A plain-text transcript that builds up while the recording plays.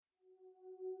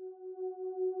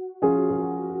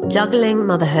Juggling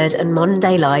motherhood and modern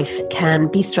day life can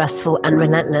be stressful and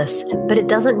relentless, but it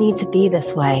doesn't need to be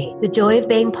this way. The Joy of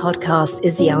Being podcast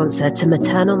is the answer to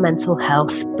maternal mental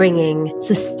health, bringing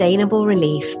sustainable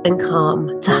relief and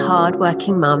calm to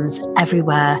hardworking mums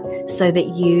everywhere so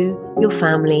that you, your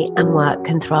family, and work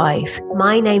can thrive.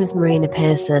 My name's Marina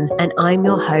Pearson, and I'm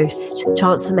your host,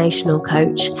 transformational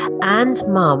coach, and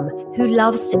mum who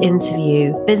loves to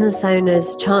interview business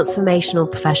owners, transformational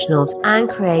professionals, and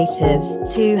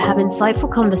creatives to have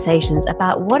insightful conversations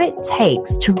about what it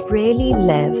takes to really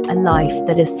live a life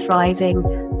that is thriving,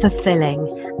 fulfilling,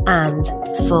 and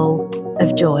full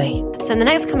of joy. So in the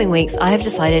next coming weeks, I have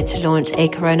decided to launch a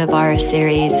coronavirus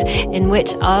series in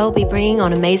which I'll be bringing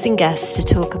on amazing guests to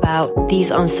talk about these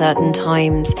uncertain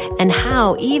times and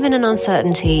how, even in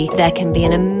uncertainty, there can be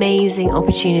an amazing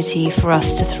opportunity for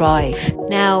us to thrive.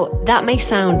 Now, that may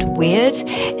sound weird,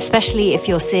 especially if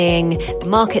you're seeing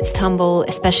markets tumble,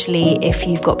 especially if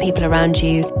you've got people around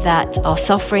you that are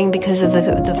suffering because of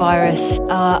the virus,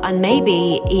 and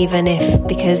maybe even if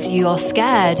because you are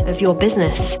scared of your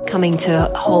business coming to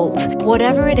a halt.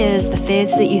 Whatever it is, the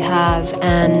fears that you have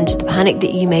and the panic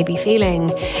that you may be feeling,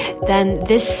 then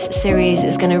this series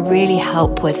is going to really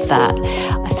help with that.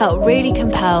 I felt really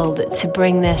compelled to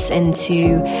bring this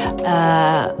into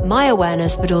my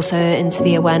awareness, but also into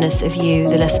the awareness of you,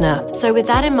 the listener. So with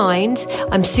that in mind,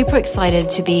 I'm super excited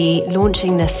to be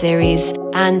launching this series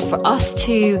and for us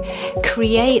to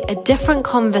create a different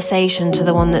conversation to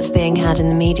the one that's being had in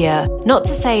the media. Not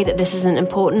to say that this isn't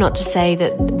important, not to say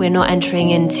that we're not entering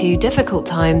into difficult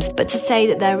times, but to say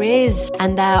that there is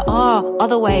and there are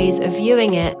other ways of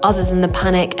viewing it other than the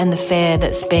panic and the fear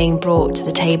that's being brought to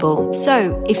the table.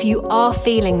 So if you are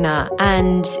feeling that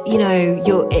and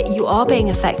you are being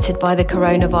affected by the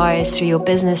coronavirus through your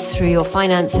business, through your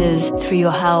finances, through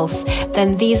your health,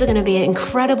 then these are going to be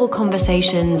incredible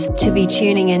conversations to be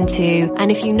tuning into.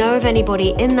 And if you know of anybody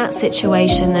in that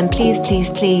situation, then please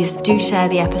do share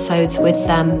the episodes with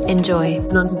them. Enjoy.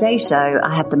 And on today's show,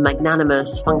 I have the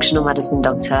magnanimous functional medicine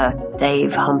doctor,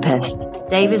 Dave Hompes.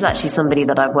 Dave is actually somebody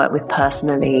that I've worked with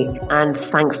personally, and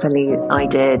thankfully I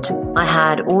did. I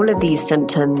had all of these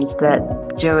symptoms that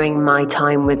during my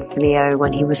time with Leo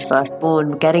when he was first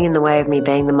born, getting in the way of me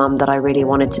being the mum that I really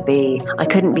wanted to be. I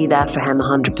couldn't be there for him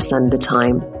 100% of the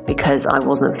time because I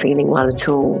wasn't feeling well at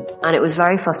all. And it was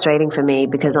very frustrating for me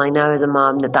because I know as a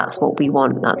mum that that's what we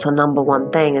want. That's our number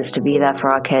one thing, is to be there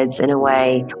for our kids in a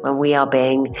way when we are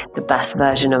being the best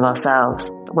version of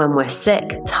ourselves. But when we're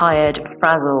sick, tired,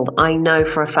 frazzled, I know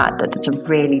for a fact that it's a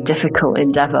really difficult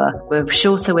endeavor. We're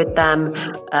shorter with them,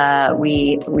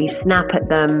 we snap at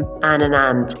them, and.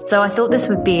 So I thought this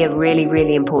would be a really,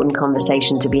 really important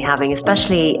conversation to be having,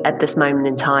 especially at this moment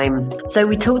in time. So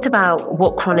we talked about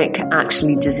what chronic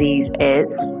actually disease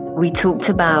is. We talked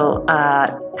about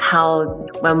how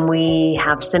when we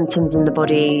have symptoms in the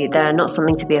body, they're not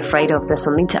something to be afraid of. They're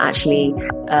something to actually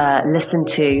listen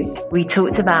to. We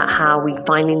talked about how we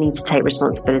finally need to take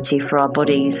responsibility for our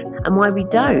bodies and why we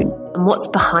don't, and what's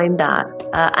behind that,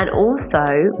 and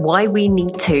also why we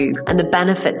need to, and the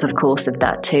benefits, of course, of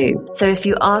that too. So if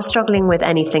you are struggling with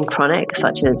anything chronic,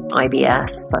 such as IBS,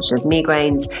 such as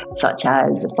migraines, such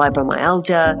as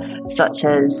fibromyalgia, such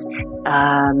as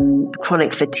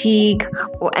chronic fatigue,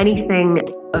 or anything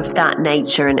of that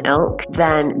nature and ilk,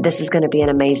 then this is going to be an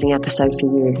amazing episode for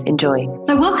you. Enjoy.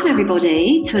 So welcome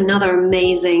everybody to another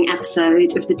amazing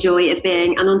episode of The Joy of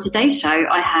Being. And on today's show,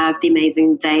 I have the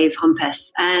amazing Dave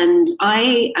Hompes, and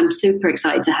I am super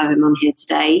excited to have him on here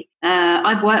today.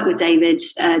 I've worked with Dave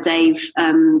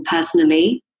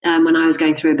personally when I was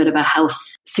going through a bit of a health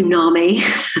tsunami.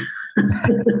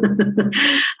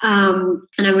 And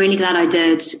I'm really glad I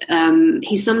did.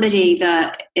 He's somebody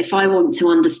that if I want to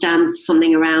understand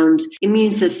something around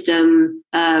immune system,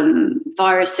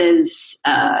 viruses,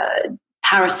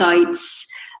 parasites,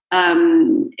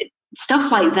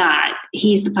 stuff like that,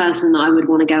 he's the person that I would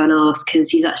want to go and ask, because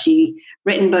he's actually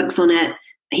written books on it.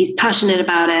 He's passionate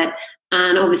about it.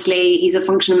 And obviously he's a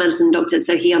functional medicine doctor,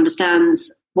 so he understands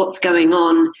what's going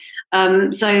on.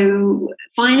 So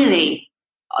finally,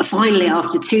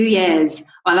 after 2 years,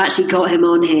 I've actually got him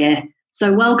on here.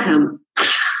 So welcome.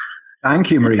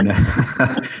 Thank you, Marina.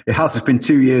 It has been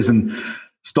 2 years and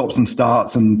stops and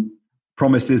starts and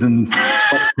promises and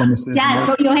promises. Yes,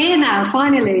 but you're here now,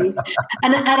 finally.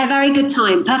 And at a very good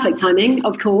time. Perfect timing,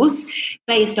 of course,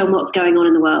 based on what's going on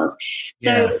in the world.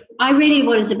 So I really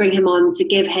wanted to bring him on to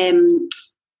give him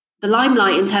the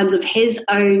limelight in terms of his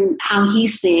own, how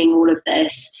he's seeing all of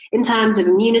this, in terms of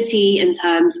immunity, in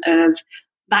terms of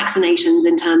vaccinations,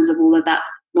 in terms of all of that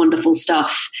wonderful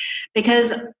stuff.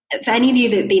 Because for any of you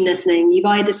that have been listening, you've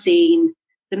either seen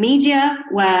the media,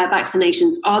 where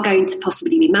vaccinations are going to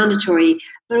possibly be mandatory,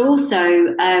 but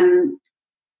also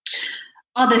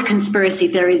other conspiracy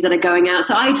theories that are going out.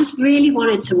 So I just really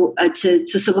wanted to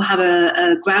sort of have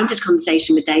a grounded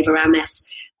conversation with Dave around this,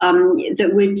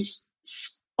 that would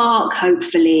spark,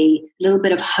 hopefully, a little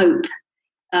bit of hope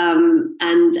and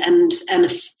a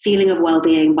feeling of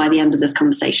well-being by the end of this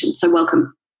conversation. So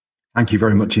welcome. Thank you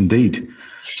very much indeed.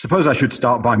 Suppose I should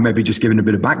start by maybe just giving a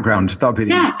bit of background. That'd be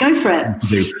go for it.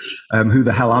 Who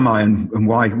the hell am I, and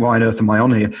why on earth am I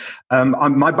on here?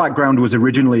 My background was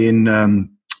originally in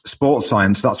sports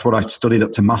science. That's what I studied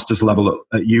up to master's level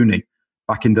at uni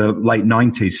back in the late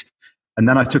 90s. And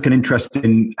then I took an interest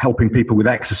in helping people with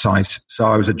exercise. So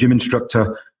I was a gym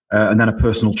instructor and then a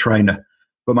personal trainer.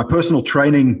 But my personal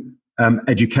training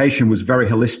education was very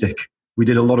holistic. We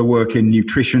did a lot of work in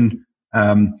nutrition,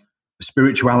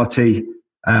 spirituality,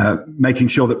 making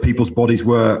sure that people's bodies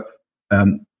were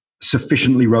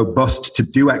sufficiently robust to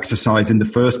do exercise in the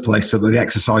first place so that the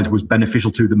exercise was beneficial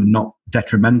to them and not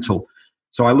detrimental.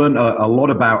 So I learned a lot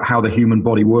about how the human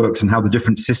body works and how the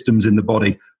different systems in the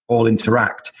body all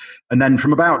interact. And then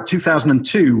from about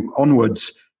 2002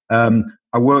 onwards,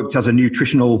 I worked as a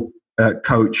nutritional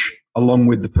coach along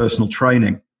with the personal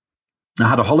training. I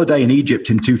had a holiday in Egypt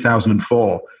in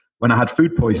 2004 when I had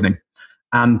food poisoning.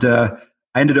 And I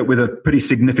ended up with a pretty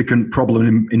significant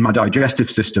problem in my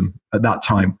digestive system at that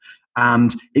time.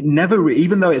 And it never,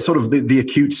 even though it sort of the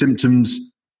acute symptoms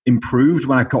improved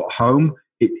when I got home,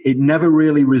 it never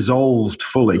really resolved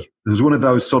fully. There was one of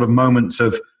those sort of moments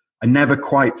of I never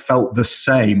quite felt the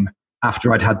same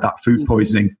after I'd had that food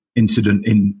poisoning incident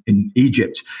in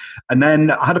Egypt. And then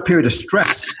I had a period of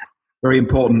stress, very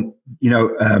important,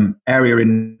 area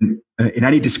in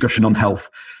any discussion on health.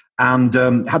 And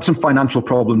had some financial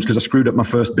problems because I screwed up my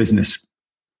first business.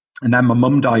 And then my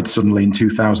mum died suddenly in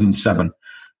 2007.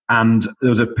 And there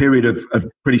was a period of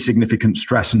pretty significant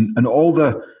stress. And all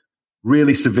the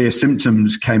really severe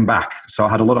symptoms came back. So I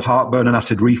had a lot of heartburn and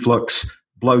acid reflux,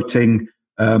 bloating,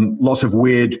 lots of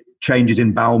weird changes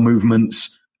in bowel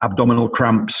movements, abdominal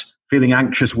cramps, feeling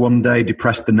anxious one day,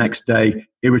 depressed the next day,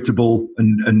 irritable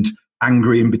and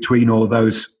angry in between all of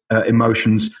those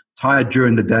emotions, tired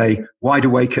during the day, wide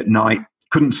awake at night,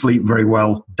 couldn't sleep very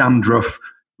well, dandruff,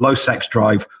 low sex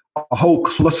drive, a whole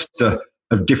cluster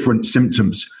of different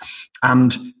symptoms.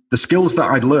 And the skills that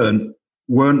I'd learned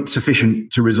weren't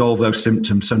sufficient to resolve those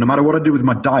symptoms. So no matter what I do with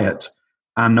my diet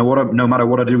and no matter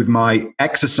what I do with my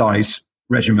exercise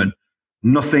regimen,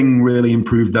 nothing really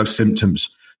improved those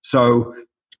symptoms. So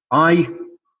I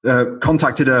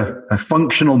contacted a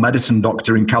functional medicine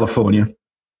doctor in California.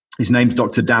 His name's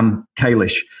Dr. Dan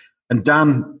Kalish. And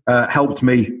Dan helped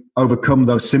me overcome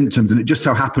those symptoms. And it just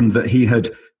so happened that he had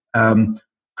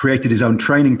created his own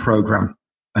training program.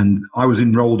 And I was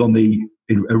enrolled on the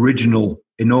original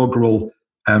inaugural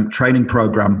training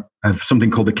program of something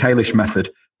called the Kalish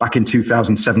method back in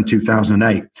 2007,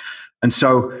 2008. And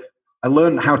so I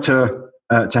learned how to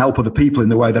help other people in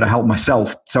the way that I helped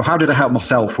myself. So how did I help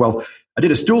myself? Well, I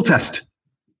did a stool test.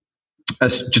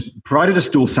 Just provided a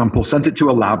stool sample, sent it to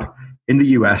a lab in the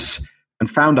US, and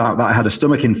found out that I had a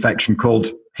stomach infection called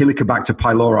Helicobacter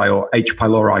pylori, or H.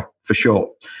 pylori for short.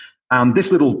 And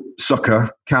this little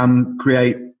sucker can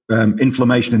create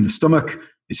inflammation in the stomach.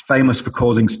 It's famous for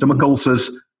causing stomach ulcers,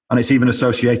 and it's even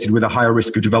associated with a higher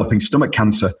risk of developing stomach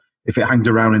cancer if it hangs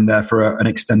around in there for an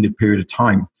extended period of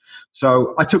time.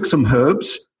 So I took some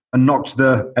herbs and knocked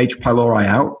the H. pylori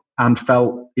out and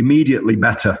felt immediately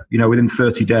better, within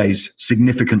 30 days,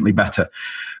 significantly better.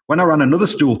 When I ran another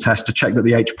stool test to check that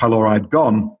the H. pylori had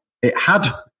gone, it had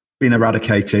been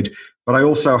eradicated, but I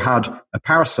also had a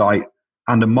parasite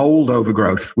and a mold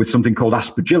overgrowth with something called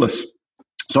aspergillus.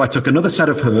 So I took another set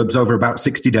of herbs over about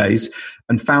 60 days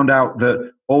and found out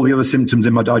that all the other symptoms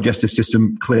in my digestive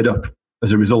system cleared up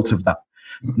as a result of that.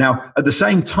 Now, at the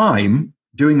same time,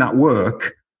 doing that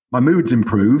work, my moods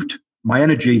improved, my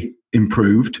energy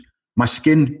improved, my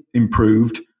skin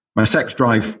improved, my sex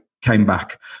drive came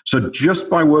back. So just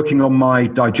by working on my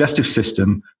digestive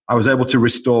system, I was able to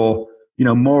restore,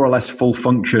 more or less full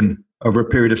function over a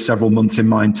period of several months in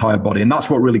my entire body. And that's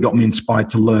what really got me inspired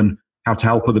to learn how to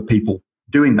help other people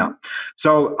doing that.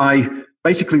 So I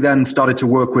basically then started to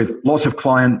work with lots of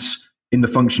clients in the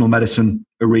functional medicine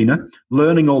arena,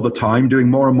 learning all the time, doing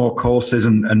more and more courses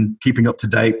and keeping up to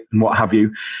date and what have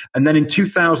you. And then in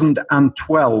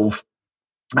 2012,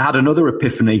 I had another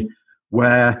epiphany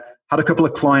where I had a couple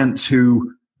of clients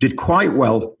who did quite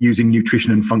well using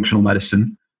nutrition and functional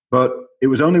medicine, but it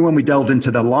was only when we delved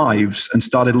into their lives and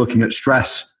started looking at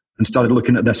stress and started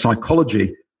looking at their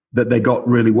psychology that they got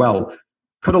really well.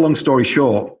 Cut a long story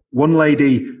short, one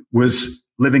lady was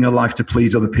living a life to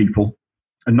please other people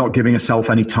and not giving herself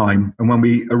any time. And when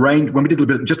we did a little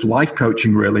bit of just life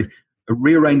coaching, really,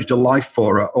 rearranged a life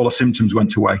for her, all her symptoms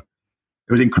went away.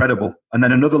 It was incredible. And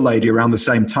then another lady around the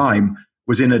same time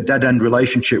was in a dead-end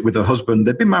relationship with her husband.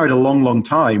 They'd been married a long, long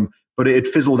time, but it had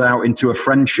fizzled out into a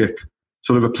friendship,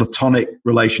 sort of a platonic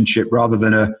relationship rather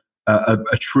than a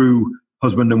true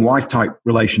husband and wife type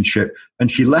relationship. And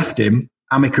she left him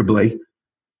amicably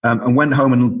and went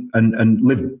home and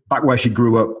lived back where she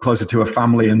grew up, closer to her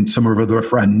family and some of her other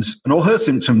friends. And all her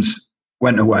symptoms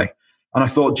went away. And I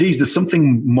thought, geez, there's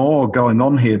something more going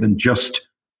on here than just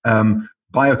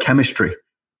biochemistry,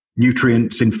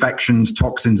 nutrients, infections,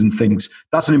 toxins, and things.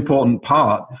 That's an important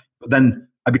part. But then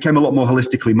I became a lot more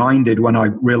holistically minded when I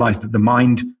realized that the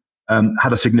mind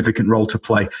had a significant role to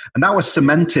play. And that was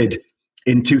cemented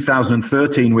in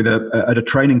 2013 at a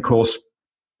training course,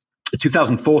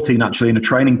 2014 actually, in a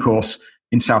training course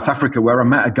in South Africa, where I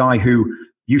met a guy who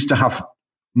used to have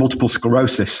multiple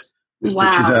sclerosis, wow.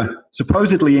 which is a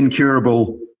supposedly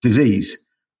incurable disease,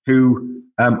 who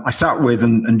I sat with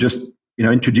and just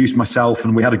introduced myself,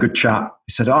 and we had a good chat.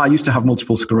 He said, I used to have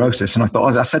multiple sclerosis. And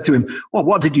I said to him, well,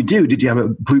 what did you do? Did you have a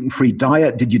gluten-free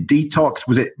diet? Did you detox?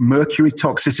 Was it mercury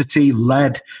toxicity,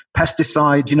 lead,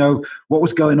 pesticide? What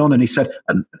was going on? And he said,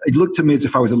 and he looked at me as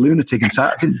if I was a lunatic and said,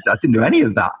 I didn't do any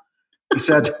of that. He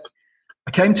said,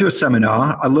 I came to a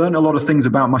seminar. I learned a lot of things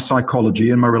about my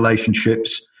psychology and my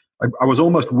relationships. I was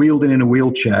almost wheeled in a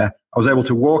wheelchair. I was able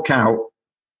to walk out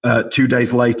 2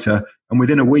 days later, and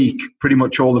within a week, pretty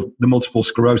much all of the multiple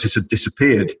sclerosis had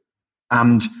disappeared,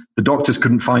 and the doctors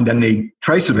couldn't find any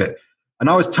trace of it. And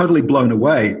I was totally blown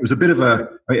away. It was a bit of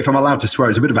if I'm allowed to swear,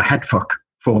 it was a bit of a head fuck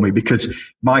for me, because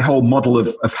my whole model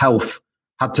of health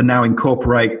had to now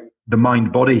incorporate the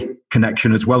mind-body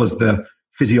connection as well as the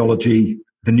physiology,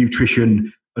 the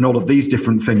nutrition, and all of these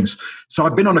different things. So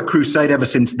I've been on a crusade ever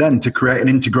since then to create an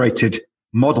integrated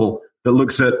model that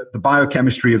looks at the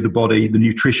biochemistry of the body, the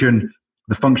nutrition,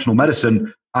 the functional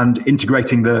medicine, and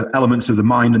integrating the elements of the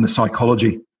mind and the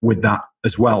psychology with that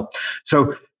as well.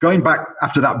 So going back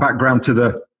after that background to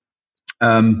the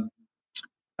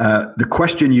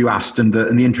question you asked and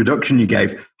the introduction you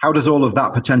gave, how does all of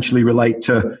that potentially relate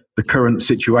to the current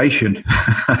situation?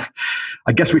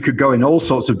 I guess we could go in all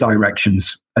sorts of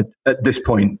directions at this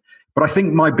point. But I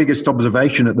think my biggest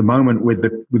observation at the moment with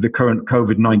the current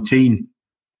COVID-19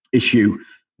 issue,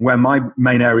 where my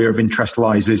main area of interest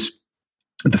lies, is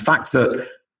the fact that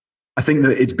I think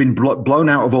that it's been blown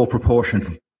out of all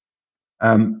proportion.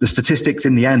 The statistics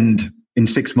in the end, in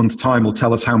 6 months' time, will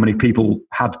tell us how many people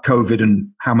had COVID and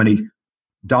how many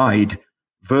died,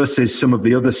 versus some of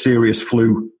the other serious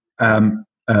flu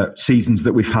seasons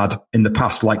that we've had in the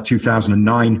past, like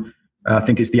 2009. I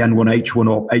think it's the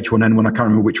N1H1 or H1N1. I can't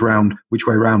remember which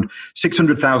way round.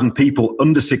 600,000 people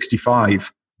under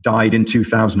 65 died in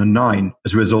 2009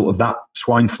 as a result of that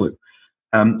swine flu.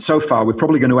 So far, we're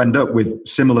probably going to end up with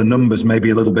similar numbers, maybe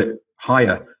a little bit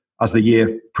higher as the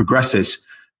year progresses.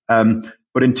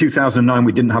 But in 2009,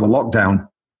 we didn't have a lockdown.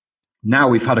 Now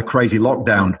we've had a crazy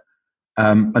lockdown,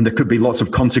 and there could be lots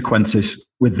of consequences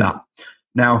with that.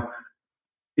 Now,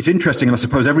 it's interesting, and I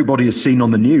suppose everybody has seen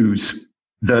on the news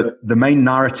that the main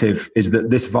narrative is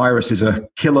that this virus is a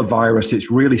killer virus.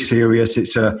 It's really serious.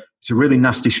 It's a really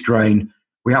nasty strain.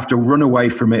 We have to run away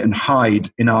from it and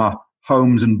hide in our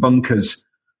homes and bunkers,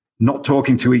 not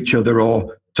talking to each other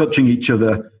or touching each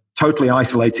other, totally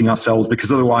isolating ourselves,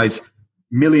 because otherwise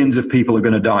millions of people are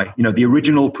going to die. The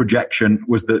original projection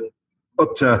was that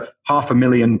up to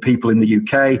 500,000 people in the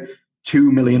UK,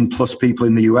 2 million plus people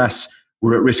in the US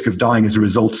were at risk of dying as a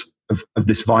result of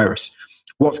this virus.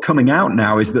 What's coming out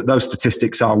now is that those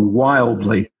statistics are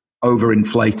wildly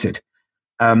overinflated.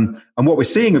 And what we're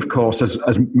seeing, of course,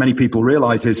 as many people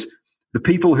realize, is the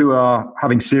people who are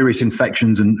having serious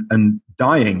infections and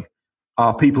dying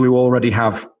are people who already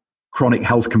have chronic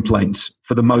health complaints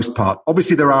for the most part.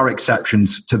 Obviously, there are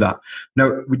exceptions to that.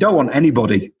 No, we don't want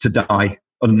anybody to die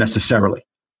unnecessarily.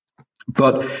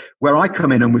 But where I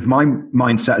come in, and with my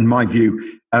mindset and my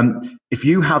view, if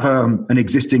you have an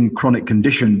existing chronic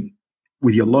condition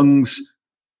with your lungs,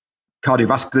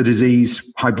 cardiovascular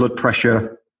disease, high blood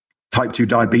pressure, type 2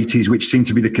 diabetes, which seem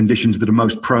to be the conditions that are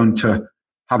most prone to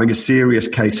having a serious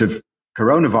case of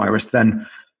coronavirus, then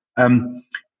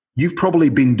you've probably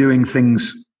been doing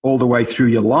things all the way through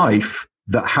your life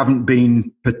that haven't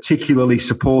been particularly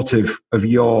supportive of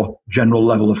your general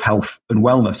level of health and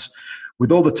wellness.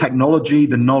 With all the technology,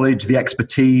 the knowledge, the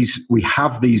expertise we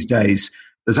have these days,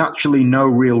 there's actually no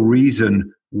real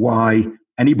reason why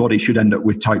anybody should end up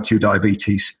with type 2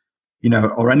 diabetes,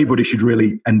 or anybody should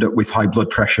really end up with high blood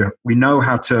pressure. We know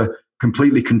how to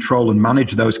completely control and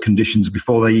manage those conditions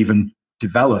before they even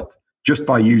develop, just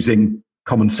by using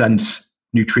common sense,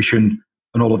 nutrition,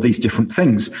 and all of these different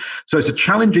things. So it's a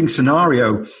challenging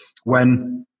scenario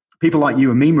when people like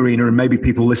you and me, Marina, and maybe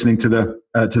people listening to the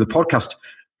podcast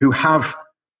who have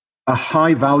a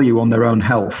high value on their own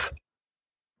health,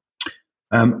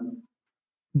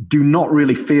 do not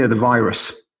really fear the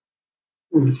virus.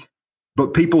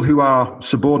 But people who are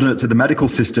subordinate to the medical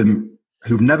system,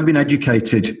 who've never been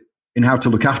educated in how to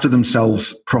look after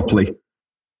themselves properly,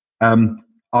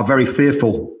 are very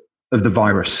fearful of the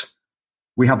virus.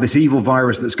 We have this evil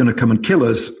virus that's going to come and kill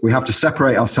us. We have to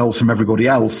separate ourselves from everybody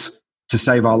else to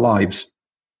save our lives.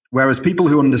 Whereas people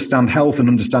who understand health and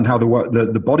understand how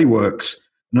the body works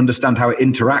and understand how it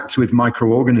interacts with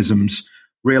microorganisms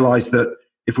realize that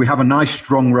if we have a nice,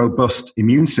 strong, robust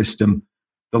immune system,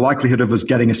 the likelihood of us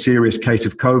getting a serious case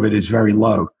of COVID is very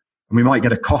low. And we might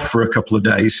get a cough for a couple of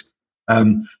days,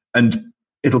 and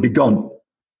it'll be gone.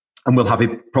 And we'll have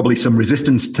probably some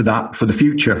resistance to that for the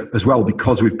future as well,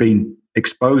 because we've been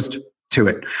exposed to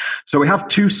it. So we have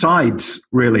two sides,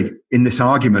 really, in this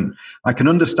argument. I can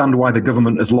understand why the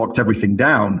government has locked everything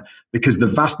down, because the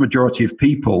vast majority of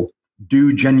people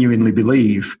do genuinely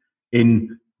believe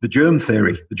in the germ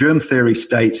theory. The germ theory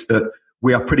states that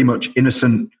we are pretty much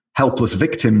innocent, helpless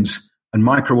victims, and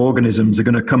microorganisms are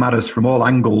going to come at us from all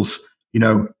angles,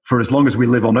 for as long as we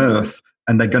live on Earth,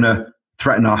 and they're going to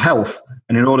threaten our health.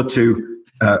 And in order to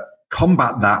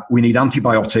combat that, we need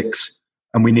antibiotics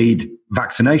and we need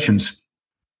vaccinations.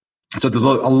 So there's a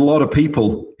lot of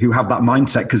people who have that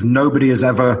mindset because nobody has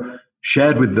ever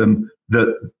shared with them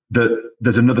that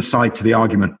there's another side to the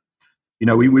argument.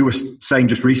 We were saying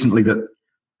just recently that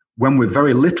when we're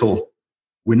very little,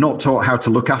 we're not taught how to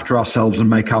look after ourselves and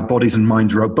make our bodies and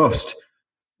minds robust.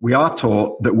 We are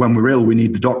taught that when we're ill, we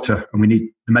need the doctor and we need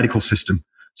the medical system.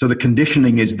 So the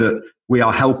conditioning is that we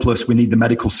are helpless, we need the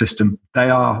medical system. They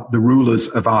are the rulers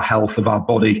of our health, of our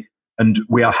body, and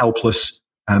we are helpless.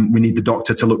 We need the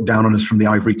doctor to look down on us from the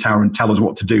ivory tower and tell us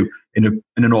what to do in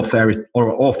an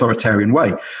authoritarian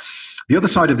way. The other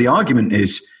side of the argument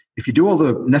is, if you do all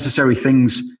the necessary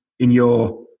things in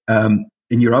your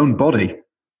own body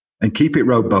and keep it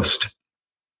robust,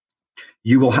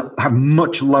 you will have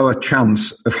much lower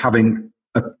chance of having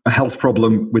a health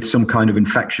problem with some kind of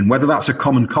infection, whether that's a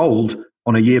common cold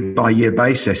on a year-by-year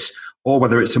basis, or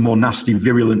whether it's a more nasty,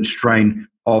 virulent strain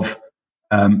of,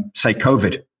 say,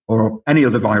 COVID or any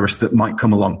other virus that might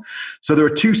come along. So there are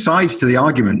two sides to the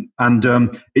argument,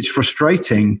 and it's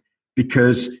frustrating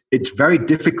because it's very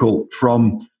difficult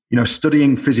from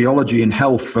studying physiology and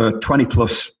health for 20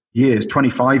 plus years,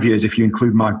 25 years if you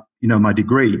include my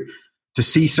degree, to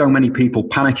see so many people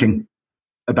panicking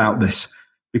about this,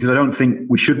 because I don't think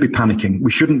we should be panicking.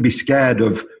 We shouldn't be scared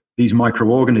of these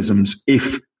microorganisms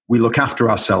if we look after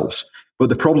ourselves. But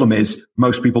the problem is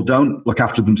most people don't look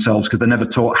after themselves because they're never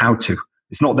taught how to.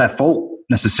 It's not their fault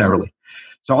necessarily.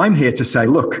 So I'm here to say,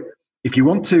 look, if you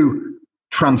want to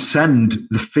transcend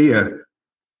the fear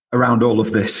around all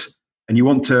of this, and you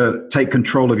want to take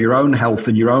control of your own health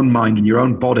and your own mind and your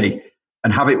own body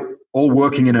and have it all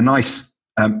working in a nice,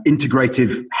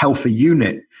 integrative, healthy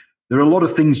unit, there are a lot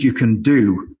of things you can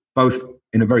do, both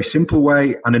in a very simple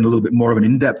way and in a little bit more of an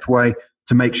in-depth way,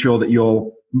 to make sure that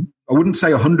you're, I wouldn't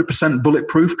say 100%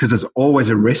 bulletproof, because there's always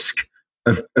a risk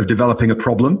of developing a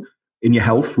problem in your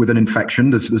health with an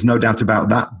infection. There's no doubt about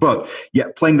that. But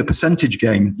yet, playing the percentage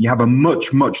game, you have a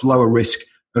much, much lower risk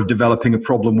of developing a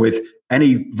problem with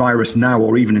any virus now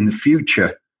or even in the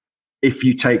future if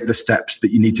you take the steps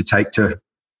that you need to take to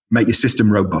make your system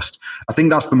robust. I think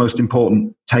that's the most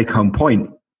important take-home point.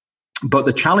 But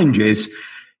the challenge is,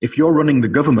 if you're running the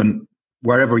government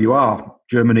wherever you are,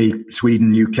 Germany,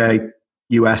 Sweden, UK,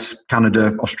 US,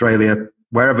 Canada, Australia,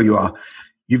 wherever you are,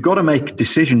 you've got to make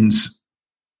decisions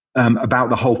about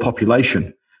the whole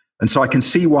population. And so I can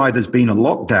see why there's been a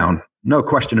lockdown, no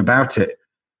question about it.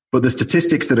 But the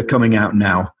statistics that are coming out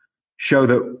now show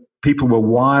that people were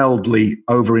wildly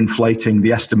overinflating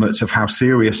the estimates of how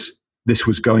serious this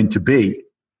was going to be.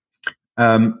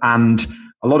 And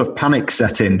a lot of panic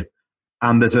set in.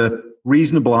 And there's a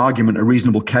reasonable argument, a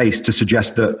reasonable case to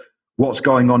suggest that what's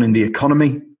going on in the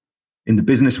economy, in the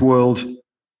business world,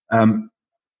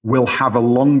 will have a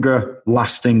longer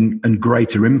lasting and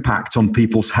greater impact on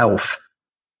people's health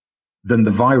than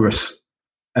the virus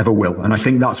ever will. And I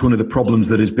think that's one of the problems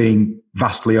that is being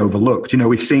vastly overlooked.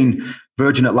 We've seen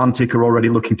Virgin Atlantic are already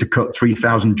looking to cut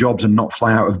 3,000 jobs and not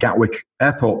fly out of Gatwick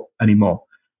Airport anymore.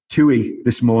 TUI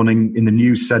this morning in the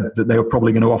news said that they were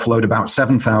probably going to offload about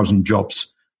 7,000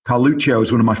 jobs. Carluccio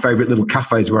is one of my favorite little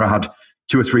cafes where I had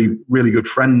 2 or 3 really good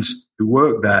friends who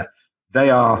work there. they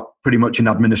are pretty much in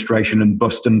administration and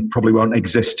bust and probably won't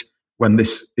exist when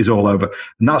this is all over.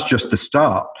 And that's just the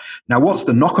start. Now, what's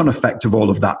the knock-on effect of all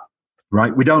of that,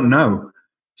 right? We don't know.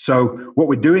 So what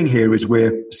we're doing here is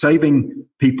we're saving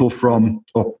people from,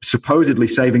 or supposedly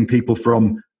saving people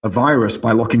from, a virus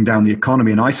by locking down the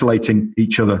economy and isolating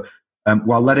each other,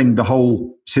 while letting the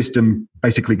whole system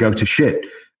basically go to shit.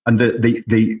 And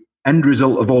the end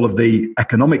result of all of the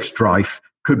economic strife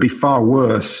could be far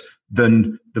worse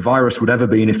than the virus would ever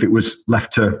be if it was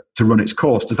left to run its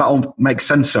course. Does that all make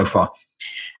sense so far?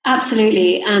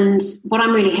 Absolutely. And what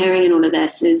I'm really hearing in all of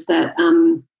this is that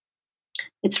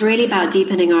it's really about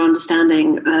deepening our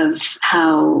understanding of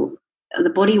how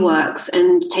the body works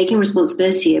and taking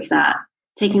responsibility of that,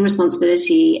 taking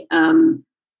responsibility and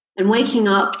waking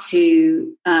up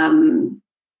to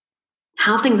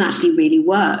how things actually really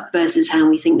work versus how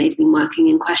we think they've been working,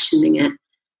 and questioning it.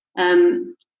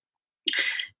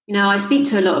 I speak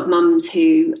to a lot of mums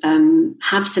who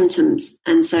have symptoms,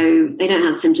 and so they don't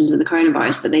have symptoms of the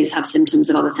coronavirus, but they just have symptoms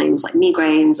of other things like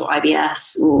migraines or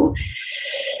IBS or,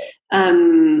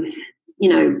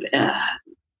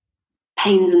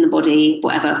 pains in the body,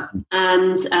 whatever.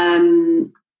 And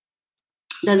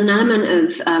there's an element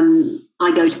of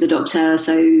I go to the doctor,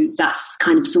 so that's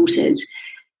kind of sorted.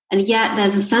 And yet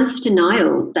there's a sense of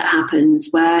denial that happens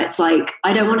where it's like,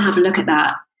 I don't want to have a look at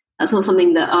that. That's not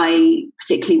something that I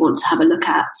particularly want to have a look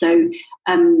at. So,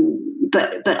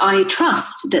 but I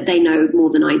trust that they know more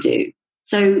than I do.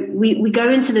 So we go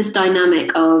into this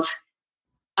dynamic of,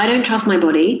 I don't trust my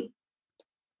body.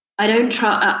 I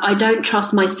don't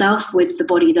trust myself with the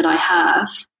body that I have.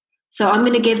 So I'm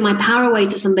going to give my power away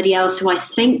to somebody else who I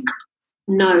think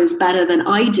knows better than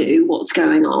I do what's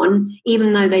going on,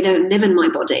 even though they don't live in my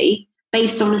body,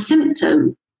 based on a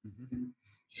symptom. Mm-hmm.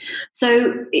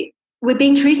 So we're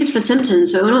being treated for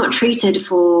symptoms, but we're not treated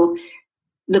for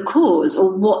the cause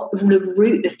or what the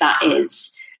root of that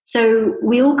is. So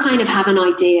we all kind of have an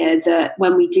idea that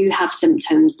when we do have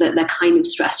symptoms that they're kind of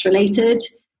stress related.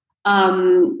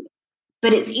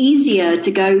 But it's easier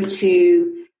to go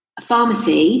to a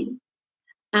pharmacy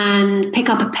and pick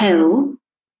up a pill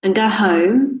and go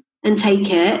home and take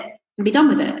it and be done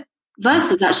with it,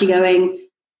 versus actually going,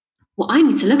 well, I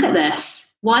need to look at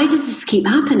this. Why does this keep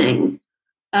happening?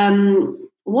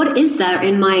 What is there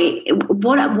in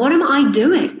what am I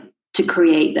doing to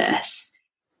create this?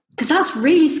 Because that's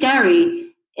really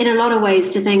scary in a lot of ways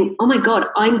to think, oh my God,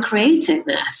 I'm creating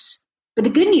this. But the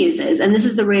good news is, and this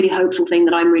is the really hopeful thing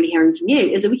that I'm really hearing from you,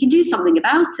 is that we can do something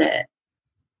about it.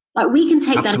 Like we can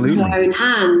take Absolutely. That into our own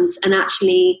hands and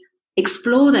actually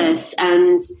explore this.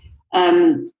 And,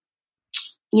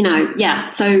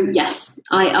 so yes,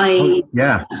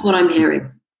 that's what I'm hearing.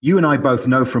 You and I both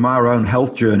know from our own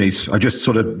health journeys. I just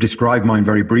sort of described mine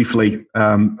very briefly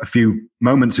a few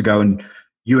moments ago, and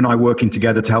you and I working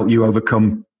together to help you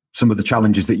overcome some of the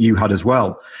challenges that you had as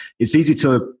well. It's easy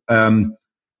to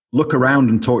look around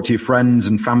and talk to your friends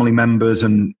and family members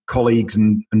and colleagues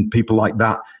and people like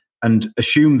that and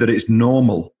assume that it's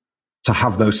normal to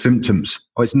have those symptoms,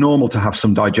 or it's normal to have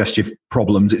some digestive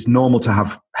problems. It's normal to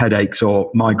have headaches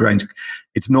or migraines.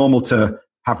 It's normal to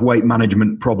have weight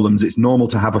management problems. It's normal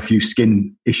to have a few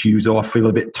skin issues or feel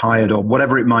a bit tired or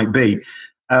whatever it might be.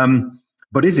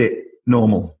 But is it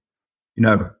normal?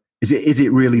 Is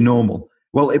it really normal?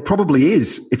 Well, it probably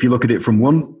is. If you look at it from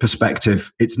one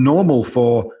perspective, it's normal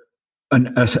for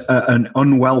an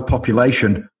unwell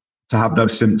population to have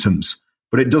those symptoms,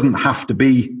 but it doesn't have to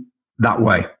be that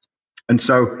way. And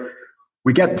so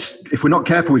if we're not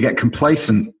careful, we get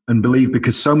complacent and believe,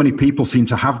 because so many people seem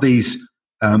to have these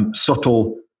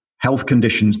subtle health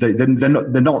conditions, they're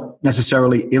not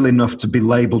necessarily ill enough to be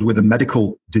labeled with a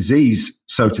medical disease,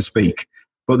 so to speak,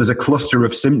 but there's a cluster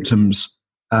of symptoms,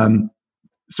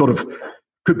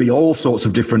 could be all sorts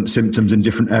of different symptoms in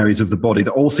different areas of the body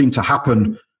that all seem to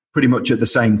happen pretty much at the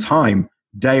same time,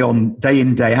 day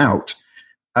in, day out.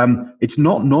 It's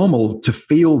not normal to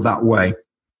feel that way.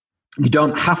 You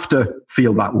don't have to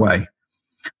feel that way.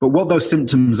 But what those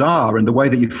symptoms are and the way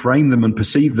that you frame them and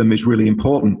perceive them is really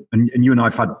important. And you and I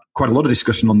have had quite a lot of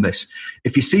discussion on this.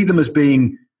 If you see them as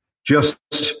being just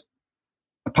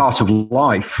a part of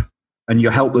life and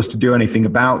you're helpless to do anything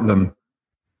about them,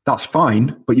 that's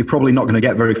fine, but you're probably not going to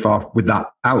get very far with that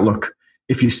outlook.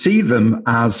 If you see them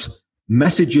as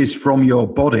messages from your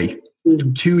body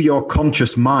to your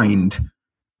conscious mind,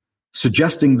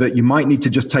 suggesting that you might need to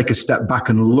just take a step back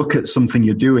and look at something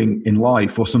you're doing in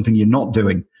life or something you're not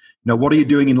doing. What are you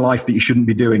doing in life that you shouldn't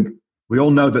be doing? We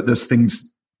all know that there's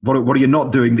things, what are you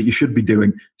not doing that you should be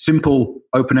doing? Simple,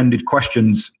 open-ended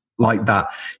questions like that,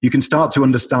 you can start to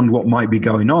understand what might be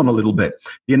going on a little bit.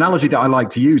 The analogy that I like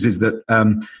to use is that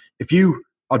if you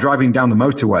are driving down the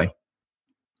motorway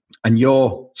and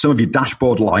some of your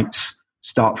dashboard lights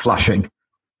start flashing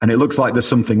and it looks like there's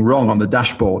something wrong on the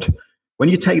dashboard, when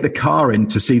you take the car in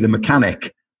to see the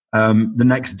mechanic the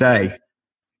next day,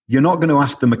 you're not going to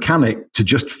ask the mechanic to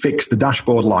just fix the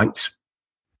dashboard lights.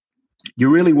 You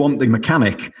really want the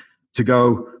mechanic to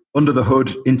go under the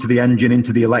hood, into the engine,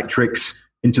 into the electrics,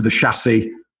 into the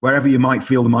chassis, wherever you might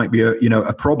feel there might be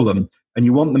a problem. And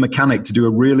you want the mechanic to do a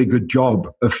really good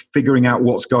job of figuring out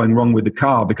what's going wrong with the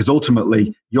car, because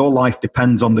ultimately your life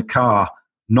depends on the car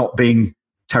not being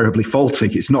terribly faulty.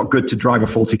 It's not good to drive a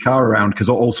faulty car around because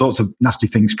all sorts of nasty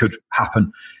things could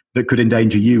happen that could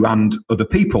endanger you and other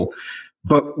people.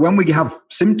 But when we have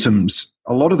symptoms,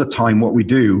 a lot of the time what we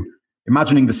do,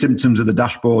 imagining the symptoms of the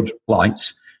dashboard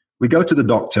lights, we go to the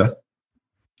doctor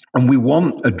and we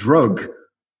want a drug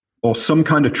or some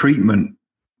kind of treatment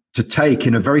to take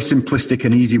in a very simplistic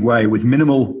and easy way with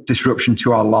minimal disruption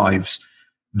to our lives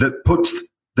that puts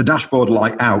the dashboard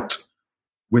light out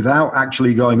without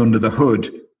actually going under the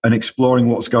hood and exploring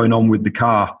what's going on with the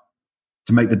car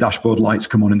to make the dashboard lights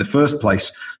come on in the first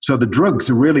place. So the drugs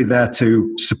are really there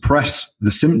to suppress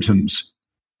the symptoms.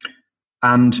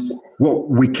 And what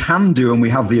we can do, and we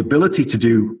have the ability to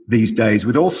do these days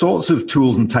with all sorts of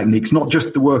tools and techniques, not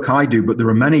just the work I do, but there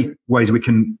are many ways we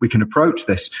can approach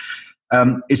this,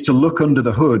 is to look under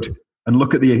the hood and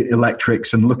look at the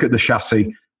electrics and look at the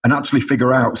chassis and actually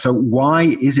figure out, so why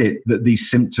is it that these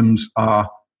symptoms are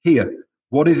here?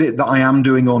 What is it that I am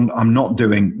doing or I'm not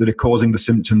doing that are causing the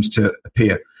symptoms to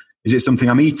appear? Is it something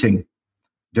I'm eating?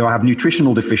 Do I have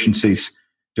nutritional deficiencies?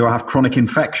 Do I have chronic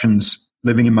infections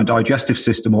living in my digestive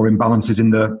system or imbalances in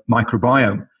the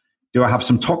microbiome? Do I have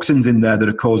some toxins in there that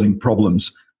are causing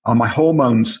problems? Are my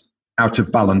hormones out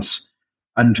of balance?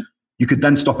 And you could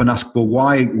then stop and ask, well,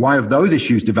 why have those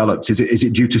issues developed? Is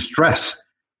it due to stress?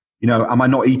 Am I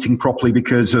not eating properly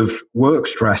because of work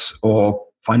stress or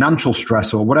financial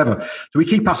stress or whatever? So we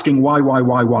keep asking why,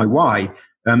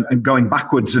 and going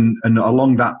backwards and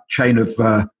along that chain of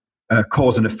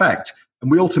cause and effect. And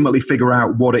we ultimately figure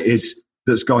out what it is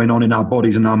that's going on in our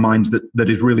bodies and our minds that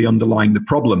is really underlying the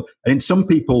problem. And in some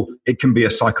people, it can be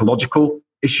a psychological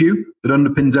issue that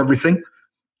underpins everything.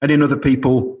 And in other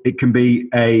people, it can be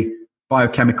a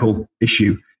biochemical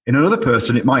issue. In another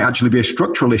person, it might actually be a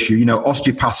structural issue.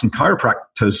 Osteopaths and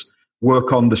chiropractors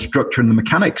work on the structure and the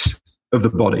mechanics of the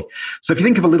body. So if you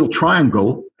think of a little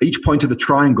triangle, each point of the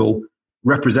triangle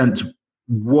represents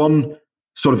one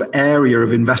sort of area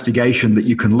of investigation that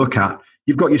you can look at.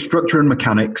 You've got your structure and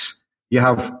mechanics. You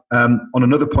have, on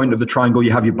another point of the triangle,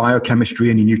 you have your biochemistry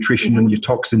and your nutrition and your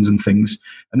toxins and things.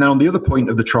 And then on the other point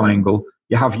of the triangle,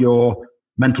 you have your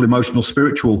mental, emotional,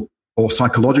 spiritual, or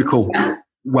psychological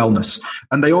wellness.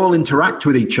 And they all interact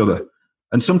with each other.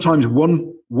 And sometimes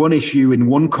one issue in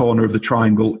one corner of the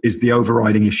triangle is the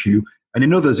overriding issue. And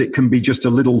in others, it can be just a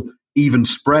little even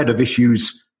spread of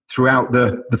issues throughout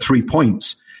the 3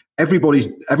 points.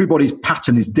 Everybody's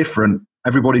pattern is different.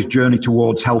 Everybody's journey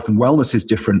towards health and wellness is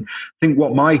different. I think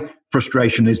what my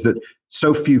frustration is that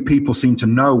so few people seem to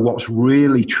know what's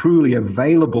really, truly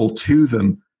available to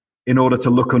them in order to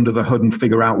look under the hood and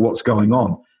figure out what's going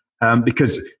on.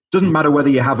 Because it doesn't matter whether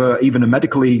you have even a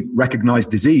medically recognized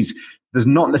disease. It's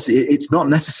not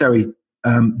necessary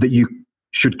that you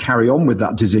should carry on with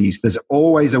that disease. There's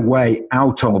always a way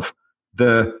out of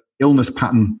the illness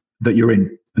pattern that you're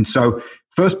in. And so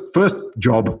first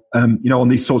job, on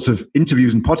these sorts of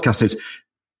interviews and podcasts is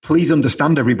please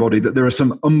understand, everybody, that there are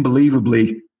some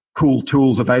unbelievably cool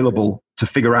tools available to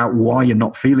figure out why you're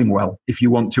not feeling well if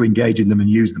you want to engage in them and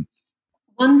use them.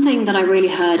 One thing that I really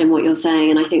heard in what you're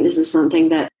saying, and I think this is something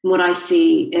that what I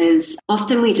see is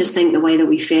often we just think the way that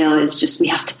we feel is just we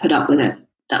have to put up with it.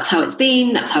 That's how it's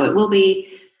been. That's how it will be.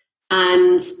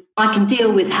 And I can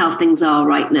deal with how things are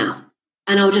right now.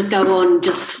 And I'll just go on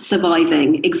just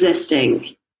surviving,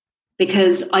 existing,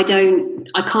 because I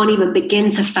can't even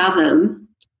begin to fathom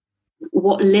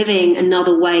what living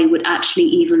another way would actually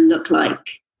even look like.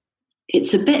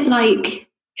 It's a bit like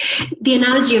the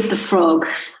analogy of the frog.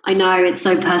 I know it's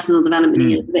so personal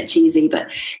development, it's a bit cheesy,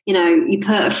 but you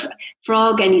put a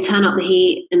frog and you turn up the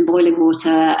heat in boiling water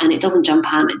and it doesn't jump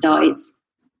out and it dies.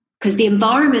 Because the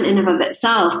environment in and of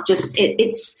itself,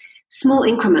 it's small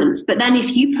increments. But then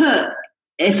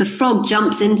if a frog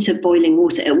jumps into boiling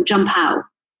water, it will jump out.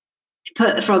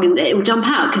 Put a frog in, it will jump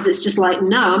out because it's just like,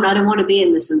 no, I don't want to be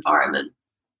in this environment.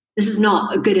 This is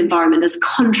not a good environment. There's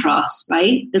contrast,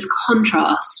 right? There's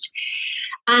contrast.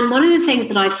 And one of the things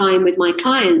that I find with my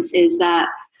clients is that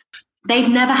they've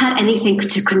never had anything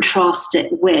to contrast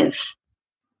it with,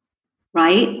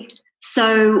 right?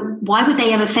 So why would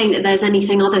they ever think that there's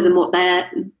anything other than what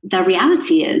their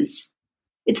reality is?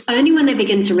 It's only when they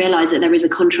begin to realize that there is a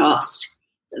contrast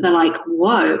that they're like,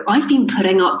 whoa, I've been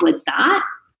putting up with that.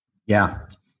 Yeah.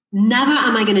 Never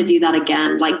am I going to do that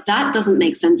again. Like, that doesn't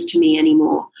make sense to me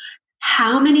anymore.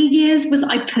 How many years was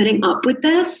I putting up with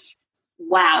this?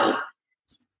 Wow.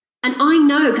 And I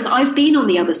know, because I've been on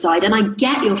the other side, and I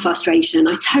get your frustration.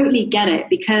 I totally get it,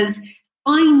 because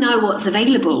I know what's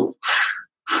available.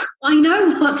 I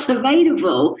know what's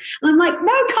available. And I'm like,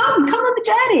 no, come on the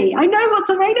journey. I know what's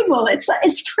available. It's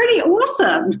pretty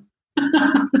awesome.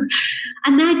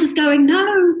 And they're just going,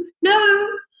 no,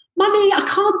 money, I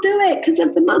can't do it because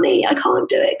of the money. I can't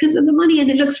do it because of the money.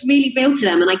 And it looks really real to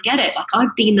them. And I get it. Like,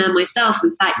 I've been there myself.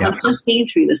 In fact, I've just been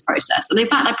through this process. And in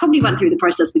fact, I probably went through the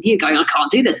process with you going, I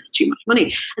can't do this. It's too much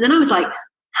money. And then I was like,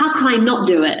 how can I not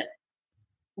do it?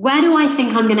 Where do I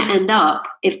think I'm going to end up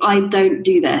if I don't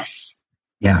do this?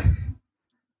 Yeah.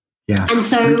 Yeah. And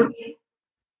so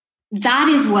that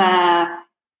is where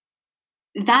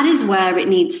it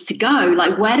needs to go.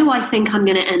 Like, where do I think I'm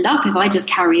going to end up if I just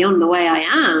carry on the way I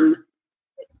am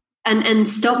and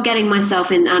stop getting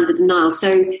myself in under denial?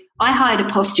 So I hired a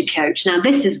posture coach. Now,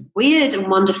 this is weird and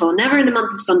wonderful. Never in a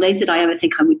month of Sundays did I ever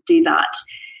think I would do that.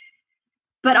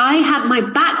 But my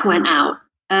back went out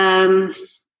 2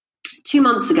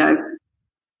 months ago.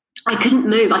 I couldn't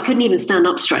move. I couldn't even stand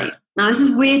up straight. Now, this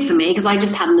is weird for me because I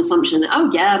just had an assumption that, oh,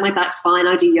 yeah, my back's fine.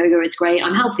 I do yoga. It's great.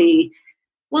 I'm healthy.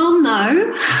 Well,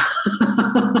 no.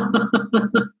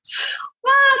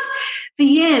 What? For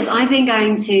years, I've been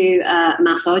going to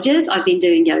massages. I've been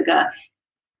doing yoga.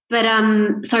 But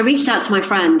so I reached out to my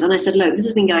friend and I said, look, this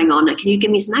has been going on. Can you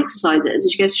give me some exercises?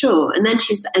 And she goes, sure. And then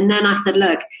I said,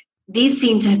 look, these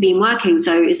seem to have been working.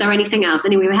 So is there anything else?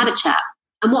 Anyway, we had a chat.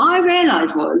 And what I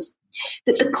realized was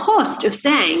that the cost of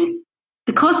saying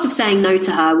no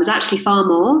to her was actually far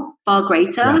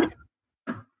greater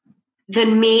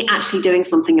than me actually doing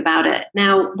something about it.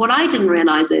 Now, what I didn't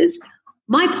realize is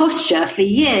my posture for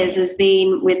years has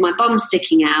been with my bum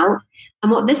sticking out.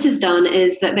 And what this has done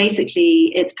is that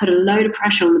basically it's put a load of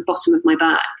pressure on the bottom of my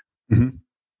back. Mm-hmm.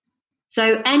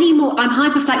 So I'm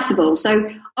hyper flexible. So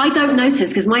I don't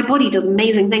notice because my body does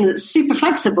amazing things. It's super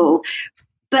flexible,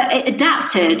 but it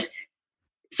adapted.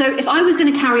 So if I was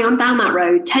going to carry on down that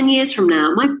road 10 years from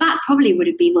now, my back probably would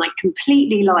have been like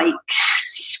completely like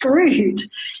screwed.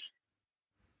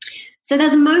 So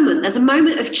there's a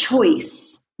moment of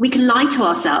choice. We can lie to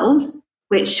ourselves,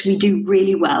 which we do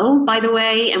really well, by the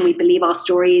way, and we believe our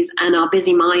stories, and our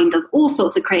busy mind does all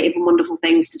sorts of creative and wonderful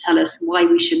things to tell us why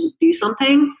we shouldn't do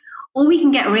something. Or we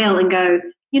can get real and go,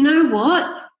 you know what?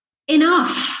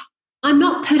 Enough. I'm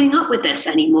not putting up with this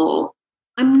anymore.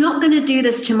 I'm not going to do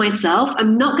this to myself.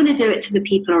 I'm not going to do it to the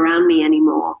people around me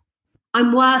anymore.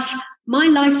 My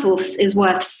life force is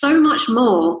worth so much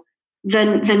more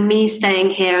than me staying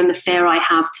here and the fear I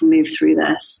have to move through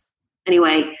this.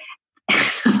 Anyway.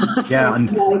 Yeah, and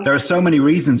there are so many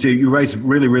reasons. You raise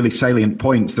really, really salient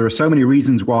points. There are so many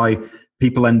reasons why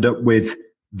people end up with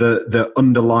the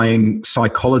underlying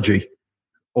psychology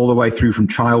all the way through from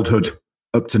childhood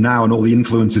up to now, and all the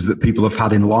influences that people have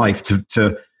had in life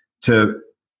to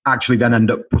actually then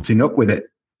end up putting up with it.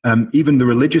 Even the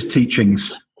religious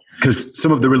teachings, because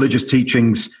some of the religious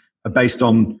teachings are based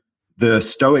on the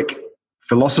Stoic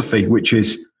philosophy, which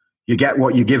is you get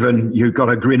what you're given, you've got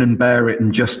to grin and bear it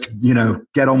and just,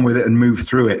 get on with it and move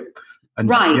through it. And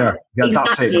right. Yeah,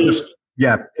 exactly. That's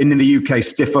it. In the UK,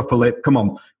 stiff upper lip. Come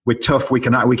on, we're tough. We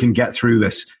can get through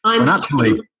this.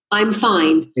 I'm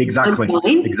fine. Exactly.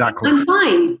 I'm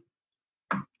fine.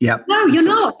 Yeah. No, you're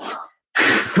not.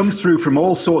 Comes through from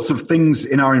all sorts of things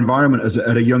in our environment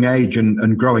at a young age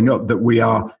and growing up that we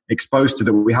are exposed to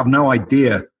that we have no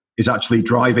idea is actually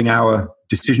driving our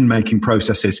decision-making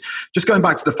processes. Just going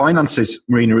back to the finances,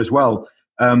 Marina, as well.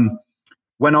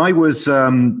 When I was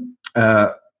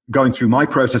going through my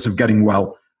process of getting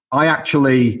well, I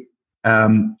actually,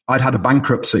 I'd had a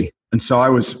bankruptcy. And so I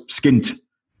was skint.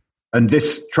 And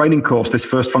this training course, this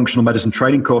first functional medicine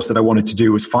training course that I wanted to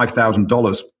do was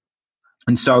 $5,000.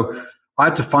 And so I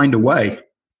had to find a way,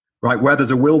 right? Where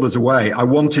there's a will, there's a way. I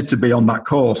wanted to be on that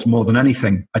course more than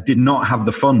anything. I did not have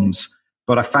the funds,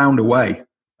 but I found a way.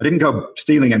 I didn't go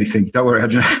stealing anything. Don't worry. I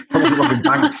wasn't robbing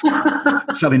banks,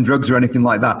 selling drugs or anything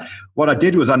like that. What I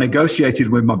did was I negotiated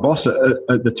with my boss at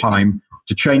the time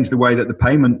to change the way that the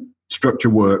payment structure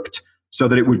worked so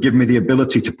that it would give me the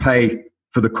ability to pay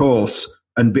for the course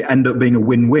and end up being a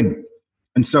win-win.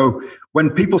 And so when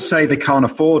people say they can't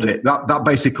afford it, that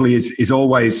basically is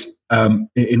always,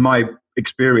 in my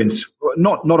experience,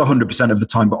 not 100% of the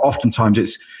time, but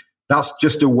oftentimes that's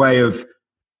just a way of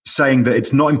saying that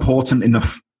it's not important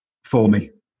enough for me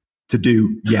to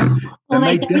do yet. Well,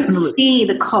 they definitely see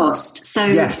the cost. So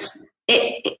yes.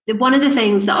 One of the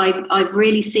things that I've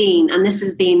really seen, and this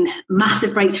has been a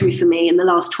massive breakthrough for me in the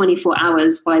last 24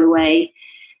 hours, by the way,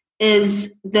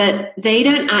 is that they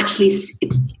don't actually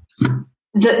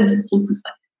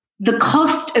the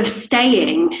cost of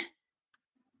staying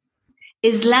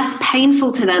is less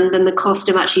painful to them than the cost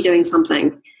of actually doing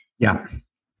something. Yeah.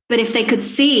 But if they could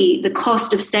see the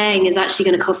cost of staying is actually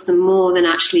going to cost them more than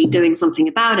actually doing something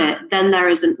about it, then there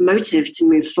is a motive to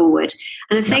move forward.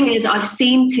 And the thing is, I've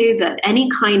seen too that any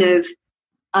kind of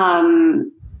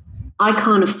I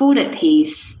can't afford it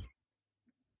piece,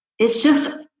 it's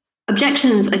just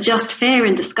objections are just fear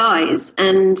in disguise.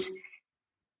 And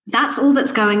that's all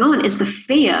that's going on is the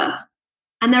fear.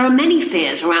 And there are many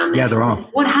fears around this. Yeah, there are.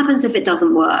 What happens if it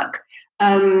doesn't work?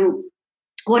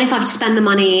 What if I spend the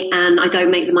money and I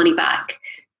don't make the money back?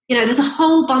 There's a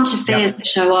whole bunch of fears that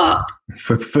show up.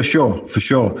 For sure.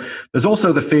 There's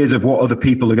also the fears of what other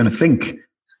people are going to think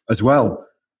as well.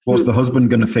 What's the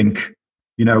husband going to think?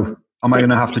 Am I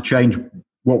going to have to change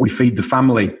what we feed the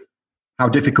family? How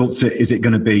difficult is it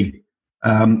going to be?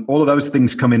 All of those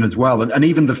things come in as well. And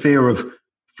even the fear of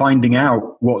finding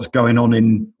out what's going on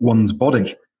in one's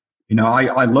body.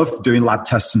 I love doing lab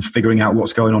tests and figuring out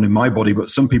what's going on in my body, but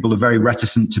some people are very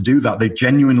reticent to do that. They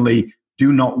genuinely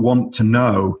do not want to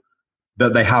know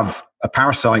that they have a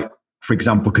parasite, for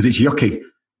example, because it's yucky.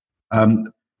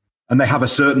 And they have a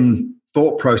certain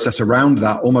thought process around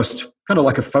that, almost kind of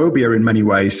like a phobia in many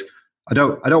ways. I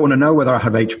don't want to know whether I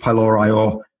have H. pylori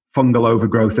or fungal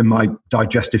overgrowth in my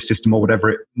digestive system or whatever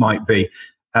it might be.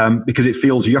 Because it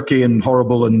feels yucky and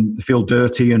horrible and feel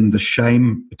dirty and the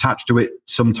shame attached to it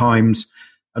sometimes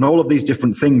and all of these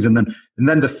different things. And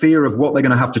then the fear of what they're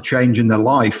going to have to change in their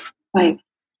life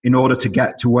in order to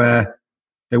get to where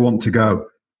they want to go.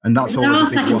 And that's all. There are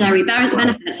secondary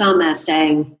benefits, aren't there,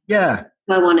 staying? Yeah.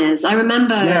 Where one is. I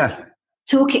remember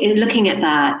looking at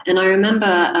that, and I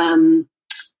remember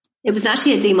it was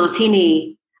actually a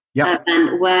DiMartini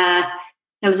event where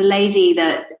there was a lady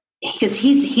that, because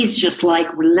he's just like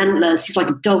relentless. He's like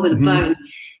a dog with a bone.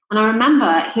 And I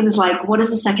remember he was like, what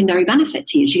is the secondary benefit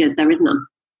to you? She goes, there is none.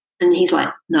 And he's like,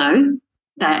 no,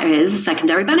 there is a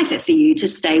secondary benefit for you to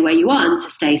stay where you are and to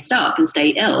stay stuck and stay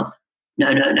ill. No.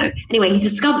 Anyway,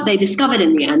 they discovered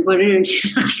in the end, where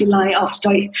she's actually like after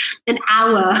like an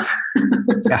hour,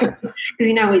 because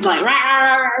he's like, rah,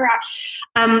 rah, rah,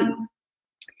 rah.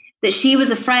 That she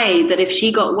was afraid that if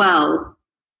she got well,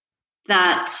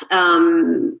 that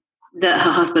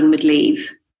her husband would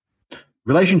leave.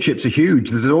 Relationships are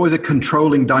huge. There's always a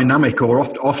controlling dynamic, or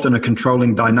often a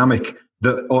controlling dynamic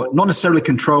or not necessarily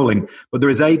controlling, but there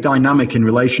is a dynamic in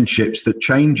relationships that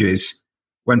changes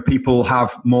when people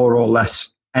have more or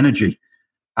less energy.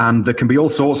 And there can be all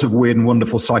sorts of weird and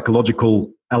wonderful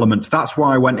psychological elements. That's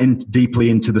why I went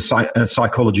deeply into the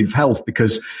psychology of health,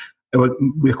 because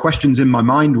the questions in my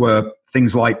mind were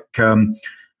things like,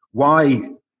 why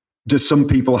does some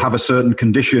people have a certain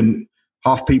condition?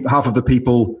 Half of the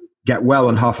people get well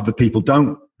and half of the people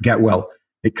don't get well.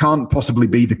 It can't possibly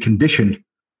be the condition.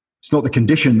 It's not the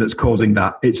condition that's causing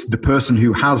that. It's the person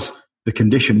who has the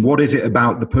condition. What is it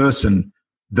about the person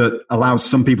that allows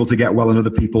some people to get well and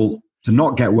other people to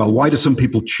not get well? Why do some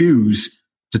people choose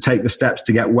to take the steps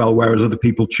to get well, whereas other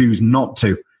people choose not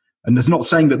to? And there's not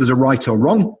saying that there's a right or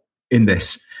wrong in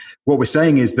this. What we're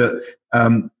saying is that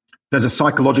there's a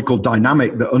psychological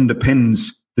dynamic that underpins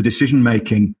the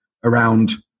decision-making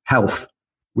around health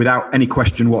without any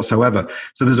question whatsoever.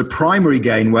 So there's a primary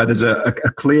gain where there's a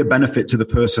clear benefit to the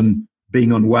person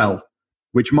being unwell,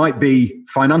 which might be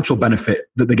financial benefit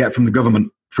that they get from the government.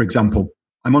 For example,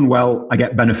 I'm unwell, I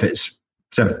get benefits.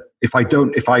 So if I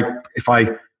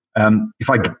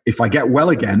get well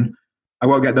again, I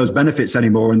won't get those benefits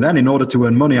anymore. And then in order to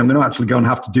earn money, I'm going to actually go and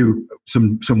have to do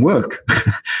some work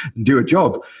and do a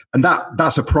job. And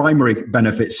that's a primary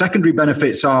benefit. Secondary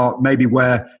benefits are maybe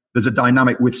where there's a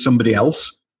dynamic with somebody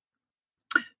else.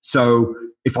 So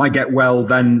if I get well,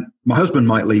 then my husband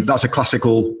might leave. That's a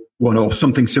classical one, or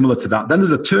something similar to that. Then there's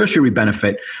a tertiary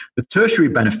benefit. The tertiary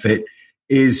benefit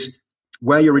is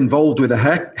where you're involved with a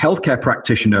healthcare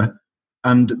practitioner,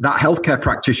 and that healthcare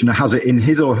practitioner has it in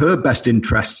his or her best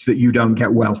interests that you don't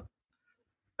get well.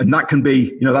 And that can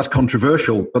be, that's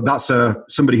controversial, but that's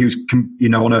somebody who's,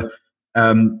 on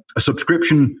a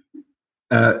subscription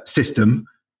system,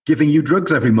 giving you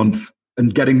drugs every month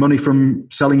and getting money from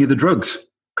selling you the drugs.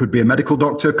 Could be a medical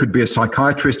doctor, could be a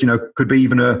psychiatrist, could be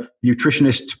even a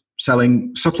nutritionist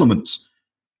selling supplements.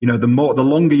 the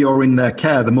longer you're in their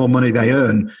care, the more money they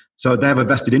earn. So they have a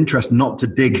vested interest not to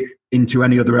dig into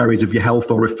any other areas of your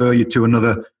health or refer you to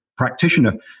another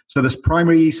practitioner. So there's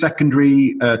primary,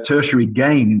 secondary, tertiary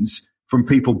gains from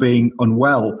people being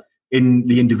unwell in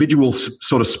the individual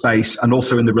sort of space and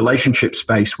also in the relationship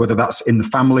space, whether that's in the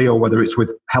family or whether it's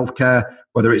with healthcare,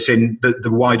 whether it's in the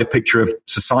wider picture of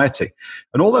society.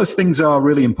 And all those things are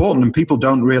really important, and people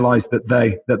don't realize that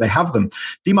they have them.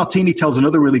 DeMartini tells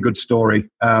another really good story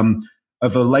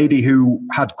of a lady who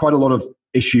had quite a lot of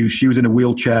issues. She was in a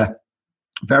wheelchair,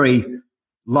 very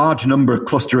large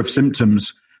cluster of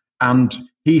symptoms. And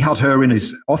he had her in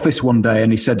his office one day,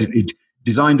 and he said he'd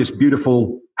designed this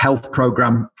beautiful health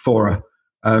program for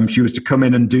her. She was to come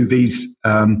in and do these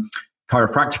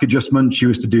chiropractic adjustments. She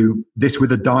was to do this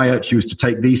with a diet. She was to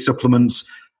take these supplements.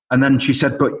 And then she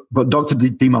said, but Dr.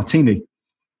 DeMartini,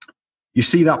 you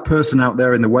see that person out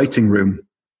there in the waiting room?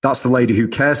 That's the lady who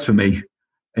cares for me.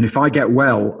 And if I get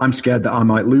well, I'm scared that I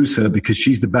might lose her because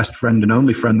she's the best friend and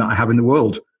only friend that I have in the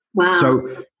world. Wow.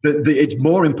 So it's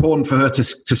more important for her to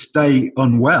stay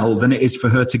unwell than it is for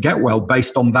her to get well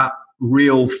based on that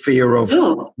real fear of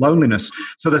loneliness.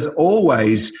 So there's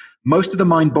always, most of the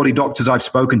mind-body doctors I've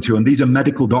spoken to, and these are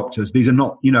medical doctors, these are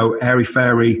not,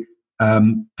 airy-fairy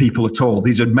people at all.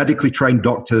 These are medically trained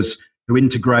doctors who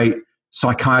integrate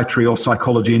psychiatry or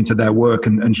psychology into their work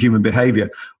and human behavior.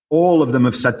 All of them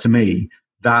have said to me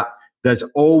that there's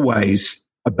always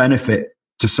a benefit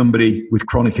to somebody with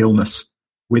chronic illness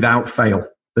without fail.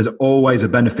 There's always a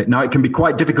benefit. Now, it can be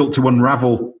quite difficult to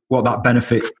unravel what that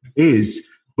benefit is,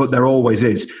 but there always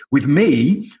is. With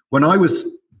me, when I was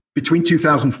between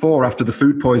 2004 after the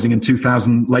food poisoning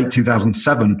and late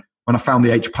 2007, when I found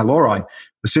the H. pylori,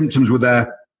 the symptoms were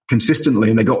there consistently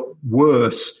and they got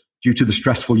worse due to the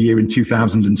stressful year in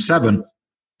 2007.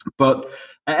 But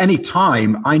at any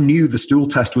time, I knew the stool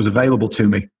test was available to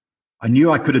me. I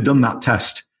knew I could have done that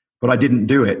test, but I didn't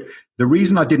do it. The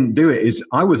reason I didn't do it is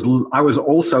I was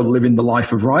also living the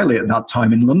life of Riley at that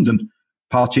time in London,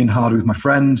 partying hard with my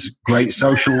friends, great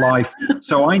social life.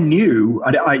 So I knew,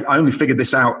 I only figured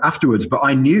this out afterwards, but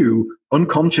I knew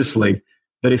unconsciously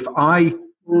that if I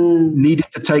needed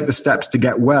to take the steps to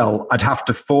get well, I'd have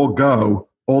to forego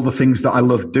all the things that I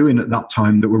loved doing at that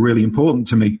time that were really important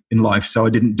to me in life. So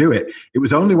I didn't do it. It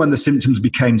was only when the symptoms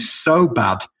became so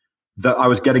bad that I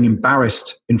was getting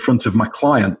embarrassed in front of my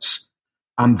clients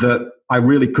and that I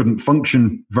really couldn't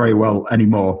function very well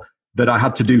anymore, that I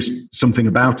had to do something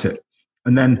about it.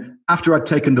 And then after I'd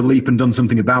taken the leap and done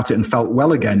something about it and felt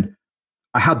well again,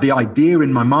 I had the idea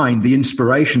in my mind, the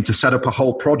inspiration to set up a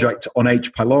whole project on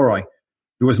H. pylori.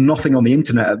 There was nothing on the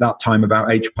internet at that time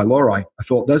about H. pylori. I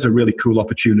thought, there's a really cool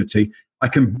opportunity. I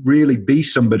can really be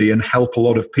somebody and help a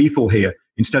lot of people here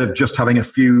instead of just having a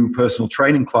few personal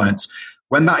training clients.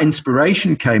 When that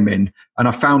inspiration came in and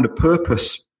I found a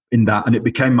purpose in that and it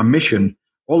became my mission,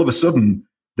 all of a sudden,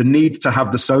 the need to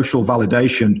have the social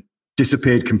validation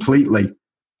disappeared completely.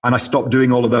 And I stopped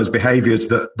doing all of those behaviors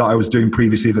that I was doing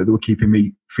previously that were keeping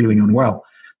me feeling unwell.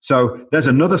 So there's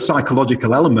another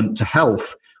psychological element to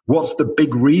health. What's the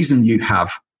big reason you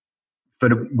have for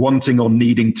wanting or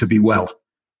needing to be well?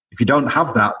 If you don't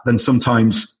have that, then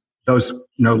sometimes those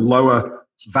lower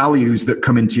values that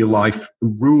come into your life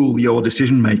rule your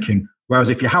decision making.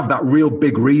 Whereas if you have that real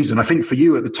big reason, I think for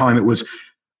you at the time it was,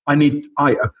 I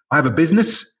have a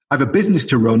business. I have a business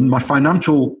to run. My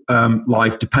financial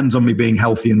life depends on me being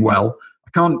healthy and well.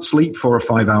 I can't sleep 4 or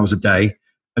 5 hours a day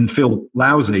and feel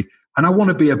lousy. And I want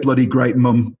to be a bloody great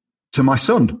mum to my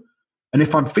son. And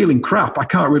if I'm feeling crap, I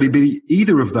can't really be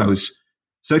either of those.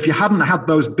 So if you hadn't had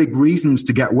those big reasons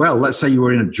to get well, let's say you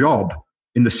were in a job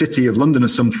in the city of London or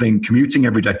something, commuting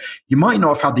every day, you might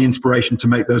not have had the inspiration to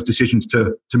make those decisions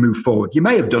to move forward. You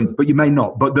may have done, but you may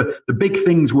not. But the big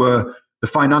things were the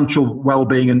financial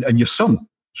well-being and your son.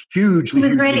 Hugely.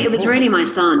 It was really my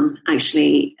son,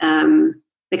 actually,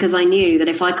 because I knew that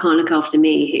if I can't look after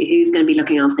me, who's going to be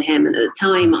looking after him? And at the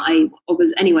time, I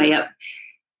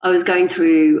was going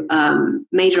through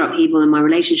major upheaval in my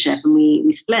relationship, and we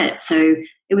split. So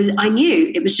I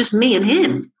knew it was just me and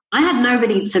him. I had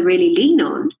nobody to really lean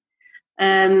on.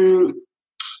 And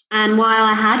while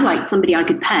I had somebody I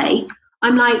could pay,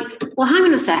 I'm like, well, hang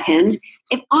on a second.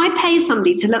 If I pay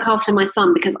somebody to look after my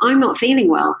son because I'm not feeling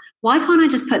well, why can't I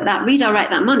just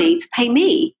redirect that money to pay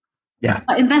me? Yeah.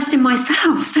 I invest in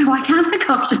myself so I can look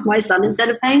after my son instead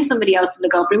of paying somebody else to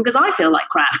look after him because I feel like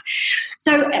crap.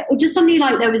 So just suddenly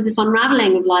there was this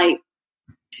unraveling of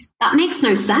that makes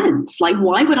no sense.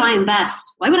 Why would I invest?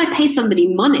 Why would I pay somebody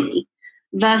money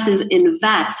versus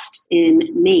invest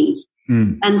in me?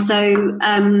 And so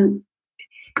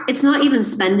it's not even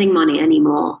spending money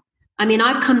anymore. I mean,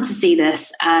 I've come to see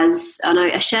this as, and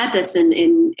I shared this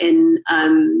in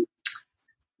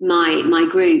my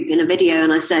group in a video,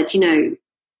 and I said,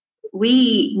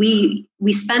 we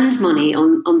spend money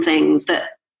on things that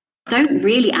don't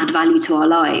really add value to our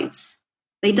lives.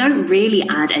 They don't really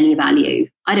add any value.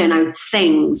 I don't know,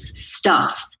 things,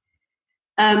 stuff.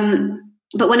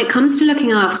 But when it comes to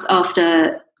looking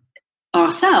after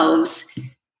ourselves,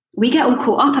 we get all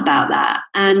caught up about that.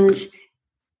 And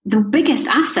the biggest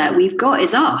asset we've got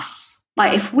is us.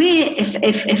 Like if we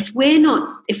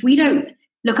don't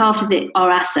look after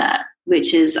our asset,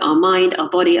 which is our mind, our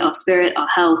body, our spirit, our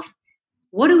health,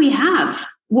 what do we have?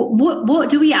 What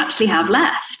do we actually have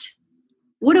left?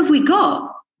 What have we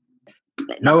got?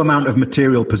 No amount of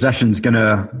material possession is going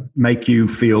to make you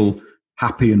feel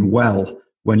happy and well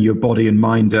when your body and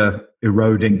mind are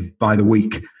eroding by the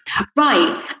week.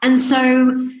 Right. And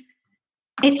so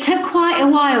it took quite a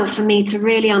while for me to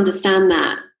really understand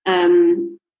that.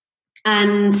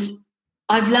 And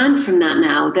I've learned from that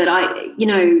now that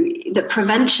that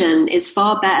prevention is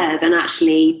far better than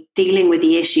actually dealing with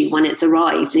the issue when it's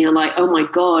arrived. And you're like, oh my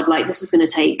God, like this is going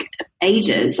to take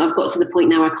ages. I've got to the point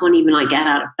now I can't even get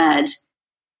out of bed.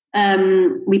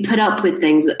 We put up with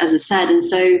things, as I said. And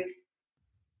so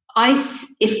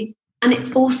and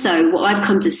it's also what I've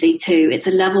come to see too, it's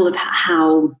a level of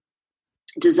how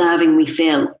deserving we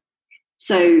feel.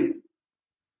 So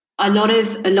a lot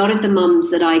of the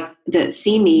mums that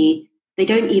see me, they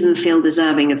don't even feel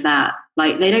deserving of that.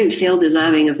 Like they don't feel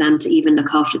deserving of them to even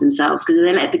look after themselves because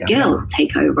they let the guilt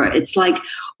take over. It's like,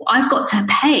 I've got to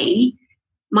pay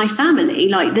my family.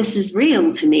 Like this is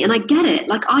real to me. And I get it.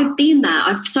 Like I've been there.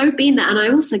 I've so been there. And I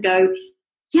also go,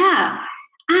 yeah.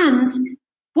 And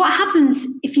what happens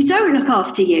if you don't look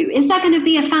after you? Is there going to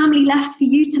be a family left for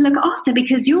you to look after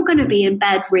because you're going to be in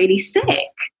bed really sick?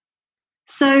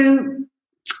 So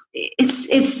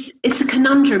it's a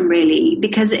conundrum really,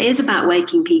 because it is about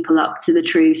waking people up to the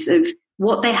truth of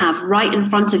what they have right in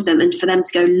front of them and for them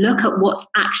to go look at what's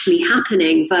actually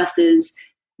happening versus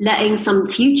letting some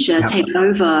future take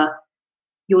over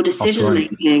your decision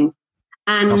making.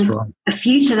 And a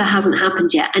future that hasn't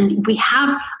happened yet. And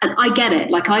and I get it.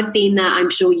 Like I've been there. I'm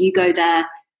sure you go there.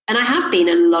 And I have been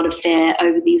in a lot of fear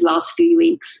over these last few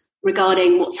weeks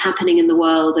regarding what's happening in the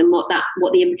world and what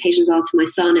the implications are to my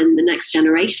son and the next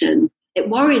generation. It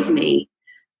worries me.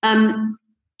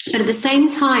 But at the same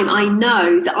time, I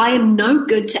know that I am no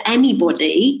good to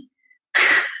anybody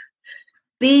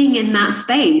being in that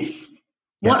space.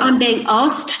 Yeah. What I'm being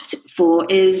asked for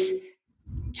is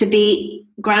to be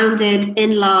grounded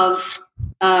in love,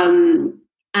 and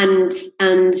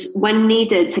when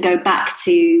needed to go back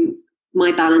to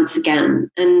my balance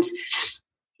again. And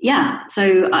yeah,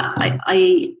 so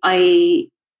I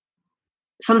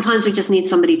sometimes we just need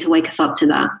somebody to wake us up to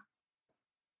that.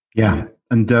 Yeah,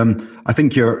 and I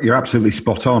think you're absolutely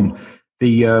spot on.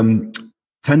 The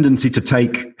tendency to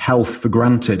take health for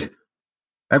granted.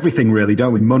 Everything really,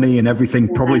 don't we? Money and everything.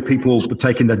 Probably people were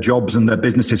taking their jobs and their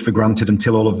businesses for granted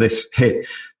until all of this hit.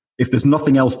 If there's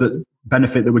nothing else that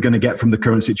benefit that we're going to get from the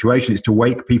current situation, it's to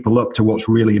wake people up to what's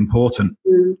really important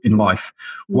in life.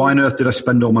 Why on earth did I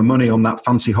spend all my money on that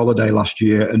fancy holiday last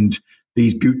year and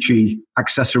these Gucci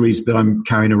accessories that I'm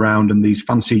carrying around and these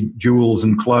fancy jewels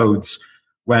and clothes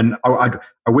when I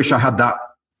wish I had that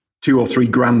 $2 or $3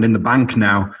 grand in the bank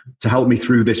now to help me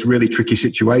through this really tricky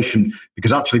situation,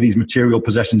 because actually these material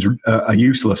possessions are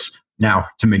useless now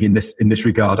to me in this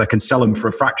regard. I can sell them for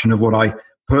a fraction of what I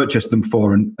purchased them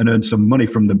for and earn some money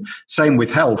from them. Same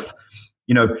with health,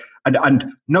 and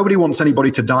nobody wants anybody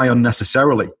to die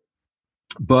unnecessarily.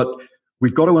 But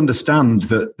we've got to understand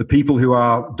that the people who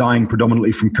are dying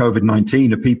predominantly from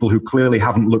COVID-19 are people who clearly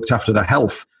haven't looked after their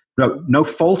health. No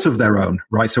fault of their own,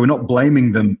 right? So we're not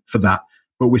blaming them for that.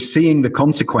 But we're seeing the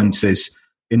consequences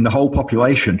in the whole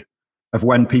population of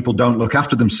when people don't look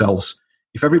after themselves.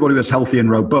 If everybody was healthy and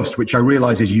robust, which I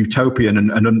realize is utopian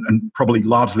and probably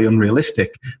largely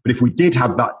unrealistic, but if we did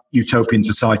have that utopian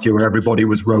society where everybody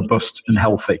was robust and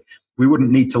healthy, we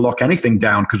wouldn't need to lock anything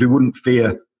down because we wouldn't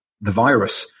fear the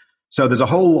virus. So there's a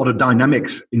whole lot of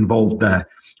dynamics involved there.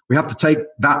 We have to take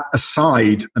that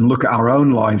aside and look at our own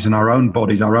lives and our own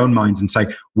bodies, our own minds, and say,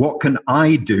 what can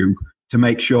I do to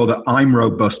make sure that I'm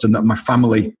robust and that my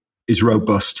family is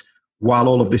robust while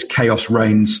all of this chaos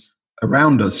reigns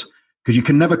around us? Because you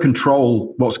can never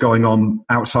control what's going on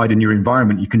outside in your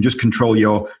environment. You can just control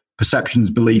your perceptions,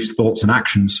 beliefs, thoughts, and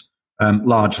actions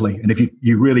largely. And if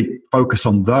you really focus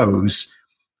on those,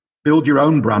 build your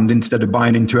own brand instead of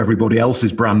buying into everybody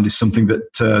else's brand is something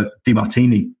that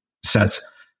DeMartini says,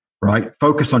 right?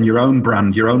 Focus on your own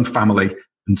brand, your own family,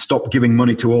 and stop giving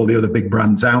money to all the other big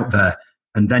brands out there.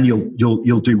 and then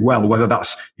you'll do well, whether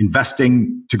that's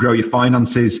investing to grow your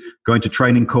finances, going to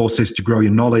training courses to grow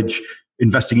your knowledge,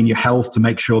 investing in your health to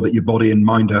make sure that your body and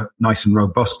mind are nice and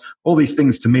robust. All these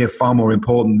things to me are far more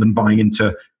important than buying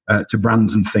into to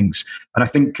brands and things. And I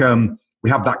think we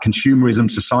have that consumerism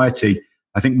society.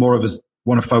 I think more of us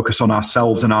want to focus on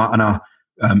ourselves and our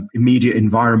immediate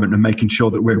environment and making sure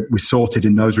that we're sorted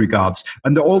in those regards.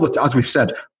 And as we've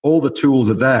said, all the tools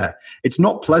are there. It's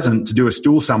not pleasant to do a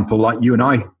stool sample like you and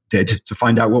I did to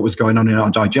find out what was going on in our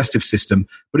digestive system,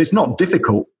 but it's not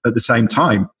difficult at the same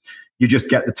time. You just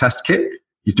get the test kit,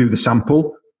 you do the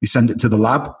sample, you send it to the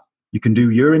lab. You can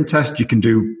do urine tests, you can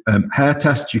do hair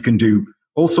tests, you can do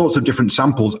all sorts of different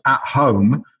samples at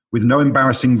home with no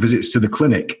embarrassing visits to the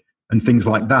clinic and things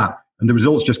like that. And the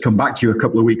results just come back to you a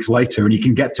couple of weeks later, and you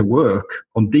can get to work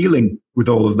on dealing with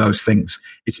all of those things.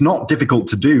 It's not difficult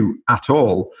to do at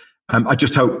all. I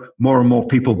just hope more and more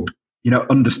people,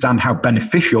 understand how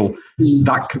beneficial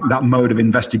that mode of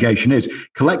investigation is.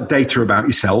 Collect data about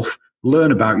yourself,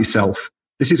 learn about yourself.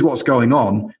 This is what's going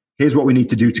on. Here's what we need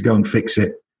to do to go and fix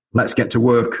it. Let's get to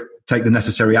work. Take the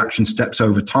necessary action steps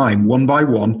over time, one by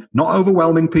one, not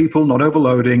overwhelming people, not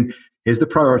overloading. Here's the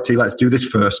priority. Let's do this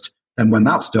first. And when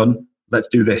that's done, let's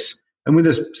do this. And with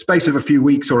the space of a few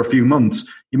weeks or a few months,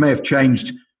 you may have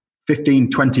changed 15,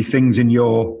 20 things in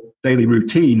your daily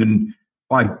routine. And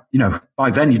by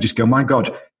then you just go, my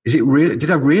God,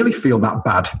 did I really feel that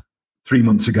bad 3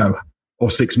 months ago or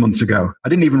 6 months ago? I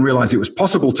didn't even realize it was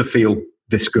possible to feel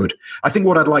this good. I think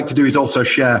what I'd like to do is also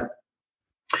share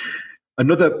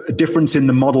another difference in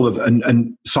the model of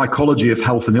and psychology of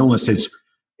health and illness is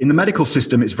in the medical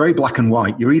system, it's very black and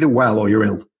white. You're either well or you're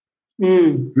ill.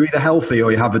 You're either healthy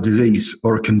or you have a disease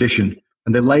or a condition,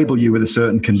 and they label you with a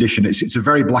certain condition. It's a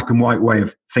very black and white way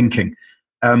of thinking.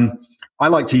 I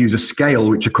like to use a scale,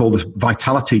 which are called the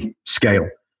vitality scale,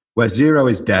 where 0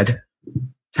 is dead,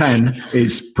 10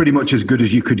 is pretty much as good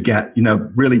as you could get,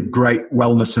 really great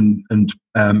wellness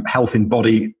and health in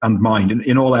body and mind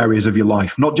in all areas of your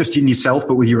life, not just in yourself,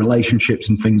 but with your relationships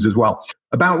and things as well.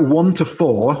 About 1 to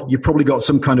 4, you've probably got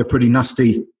some kind of pretty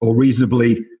nasty or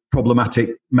reasonably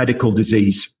problematic medical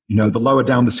disease. The lower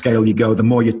down the scale you go, the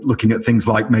more you're looking at things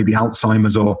like maybe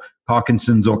Alzheimer's or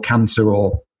Parkinson's or cancer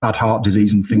or bad heart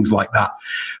disease and things like that.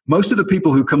 Most of the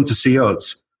people who come to see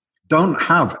us don't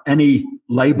have any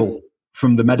label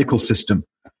from the medical system.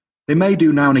 They may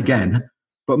do now and again,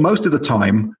 but most of the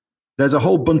time, there's a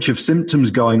whole bunch of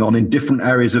symptoms going on in different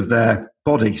areas of their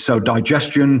body. So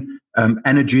digestion,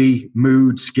 energy,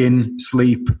 mood, skin,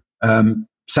 sleep,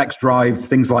 sex drive,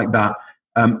 things like that.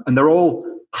 And they're all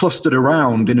clustered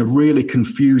around in a really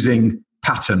confusing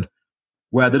pattern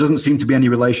where there doesn't seem to be any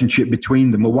relationship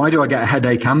between them. Well, why do I get a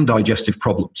headache and digestive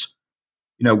problems?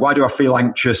 Why do I feel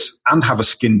anxious and have a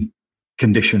skin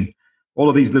condition? All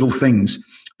of these little things.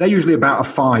 They're usually about a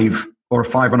 5 or a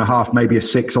 5.5, maybe a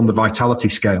 6 on the vitality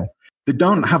scale. They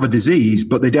don't have a disease,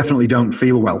 but they definitely don't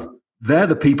feel well. They're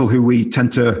the people who we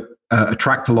tend to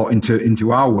attract a lot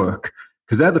into our work,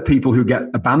 because they're the people who get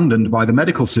abandoned by the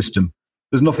medical system.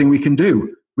 There's nothing we can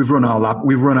do. We've run our lab,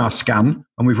 we've run our scan,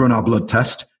 and we've run our blood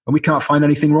test, and we can't find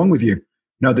anything wrong with you.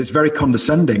 That's very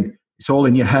condescending. It's all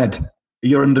in your head.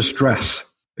 You're under stress.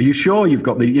 Are you sure you've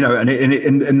got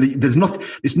there's not,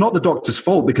 it's not the doctor's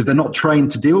fault because they're not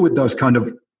trained to deal with those kind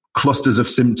of clusters of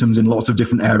symptoms in lots of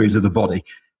different areas of the body.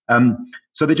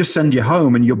 So they just send you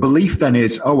home, and your belief then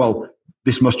is, oh, well,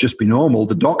 this must just be normal.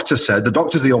 The doctor's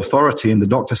the authority, and the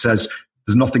doctor says,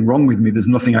 there's nothing wrong with me. There's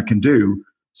nothing I can do.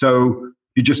 So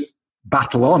you just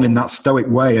battle on in that stoic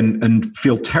way and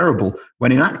feel terrible,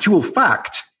 when in actual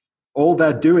fact, all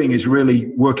they're doing is really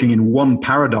working in one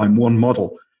paradigm, one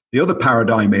model. The other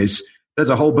paradigm is there's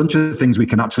a whole bunch of things we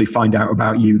can actually find out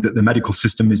about you that the medical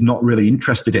system is not really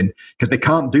interested in, because they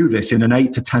can't do this in an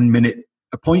 8 to 10 minute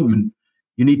appointment.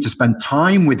 You need to spend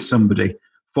time with somebody,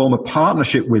 form a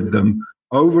partnership with them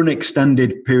over an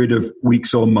extended period of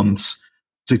weeks or months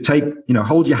to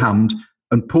hold your hand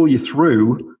and pull you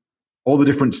through all the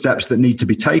different steps that need to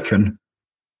be taken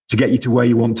to get you to where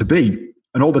you want to be.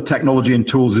 And all the technology and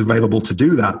tools available to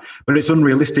do that. But it's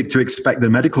unrealistic to expect the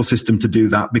medical system to do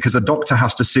that, because a doctor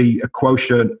has to see a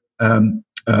quota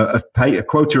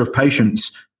of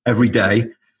patients every day.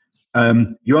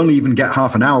 You only even get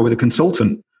half an hour with a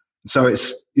consultant. So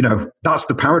it's, that's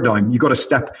the paradigm. You've got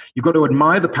to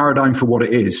admire the paradigm for what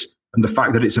it is, and the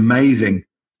fact that it's amazing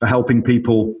for helping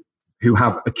people who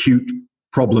have acute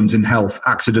problems in health,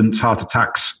 accidents, heart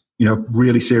attacks,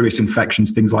 really serious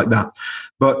infections, things like that.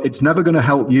 But it's never going to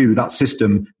help you, that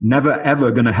system, never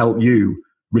ever going to help you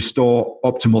restore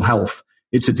optimal health.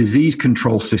 It's a disease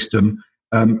control system,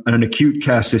 and an acute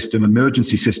care system,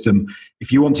 emergency system,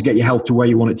 if you want to get your health to where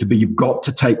you want it to be, you've got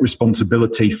to take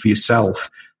responsibility for yourself,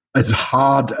 as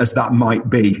hard as that might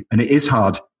be. And it is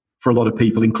hard for a lot of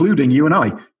people, including you and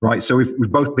I, right? So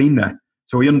we've both been there.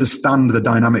 So we understand the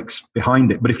dynamics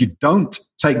behind it. But if you don't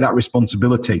take that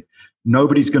responsibility,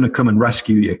 nobody's going to come and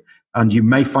rescue you. And you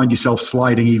may find yourself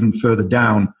sliding even further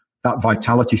down that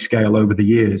vitality scale over the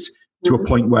years to a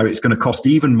point where it's going to cost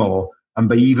even more and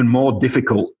be even more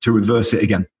difficult to reverse it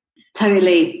again.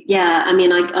 Totally. Yeah. I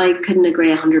mean, I couldn't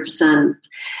agree 100%.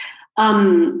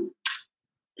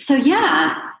 So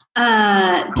yeah,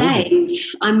 cool.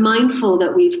 Dave, I'm mindful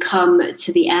that we've come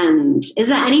to the end. Is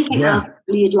there anything else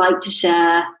you'd like to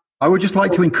share? I would just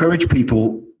like to encourage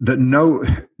people that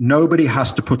nobody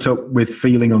has to put up with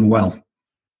feeling unwell,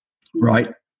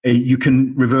 right? You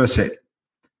can reverse it.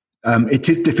 It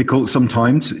is difficult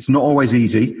sometimes. It's not always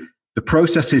easy. The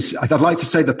process is, I'd like to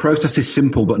say the process is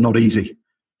simple, but not easy.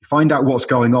 You find out what's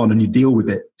going on and you deal with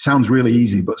it. Sounds really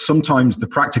easy, but sometimes the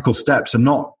practical steps are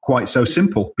not quite so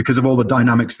simple because of all the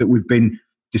dynamics that we've been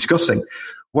discussing.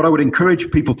 What I would encourage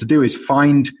people to do is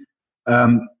find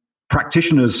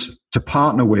practitioners to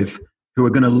partner with who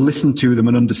are going to listen to them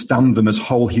and understand them as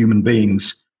whole human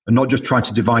beings and not just try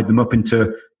to divide them up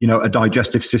into, a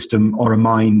digestive system or a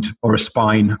mind or a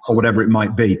spine or whatever it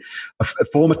might be.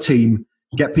 Form a team,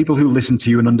 get people who listen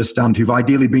to you and understand, who've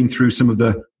ideally been through some of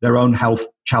their own health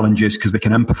challenges because they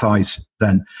can empathize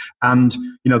then. And,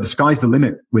 the sky's the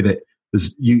limit with it.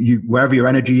 There's you wherever your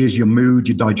energy is, your mood,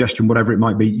 your digestion, whatever it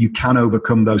might be, you can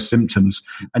overcome those symptoms.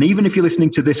 And even if you're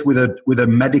listening to this with a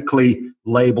medically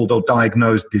labeled or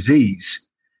diagnosed disease,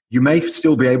 you may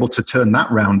still be able to turn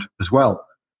that round as well.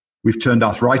 We've turned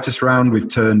arthritis round. We've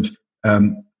turned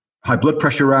high blood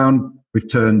pressure round. We've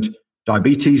turned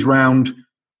diabetes round.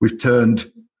 We've turned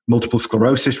multiple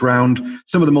sclerosis round.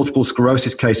 Some of the multiple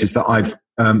sclerosis cases that I've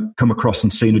come across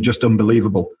and seen are just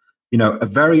unbelievable. A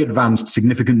very advanced,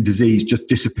 significant disease just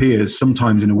disappears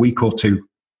sometimes in a week or two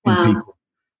in people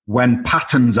when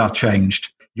patterns are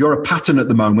changed. You're a pattern at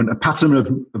the moment, a pattern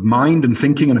of mind and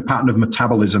thinking and a pattern of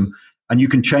metabolism. And you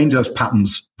can change those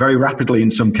patterns very rapidly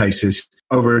in some cases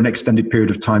over an extended period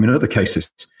of time in other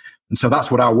cases. And so that's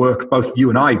what our work, both you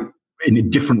and I, in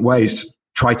different ways,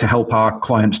 try to help our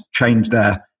clients change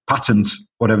their patterns,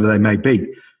 whatever they may be.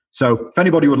 So if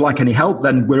anybody would like any help,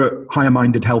 then we're at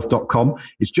highermindedhealth.com.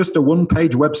 It's just a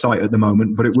one-page website at the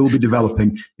moment, but it will be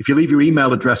developing. If you leave your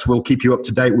email address, we'll keep you up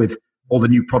to date with all the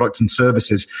new products and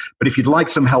services. But if you'd like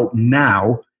some help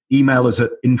now, email us at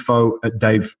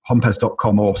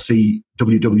info@davehompes.com or see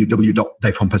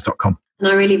www.davehompes.com. And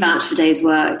I really vouch for Dave's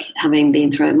work, having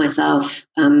been through it myself.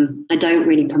 I don't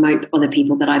really promote other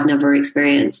people that I've never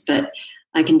experienced, but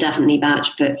I can definitely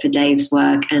vouch for Dave's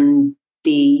work and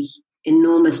the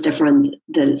enormous difference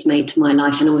that it's made to my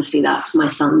life, and obviously that for my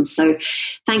sons. So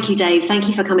thank you, Dave. Thank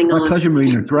you for coming on. My pleasure,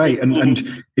 Marina. Great.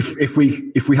 And if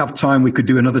we have time, we could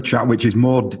do another chat, which is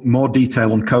more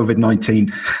detail on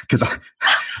COVID-19, because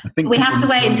I think we have to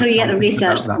wait until you get the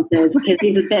research because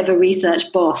he's a bit of a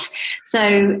research buff.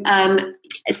 So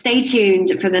stay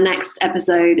tuned for the next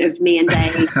episode of me and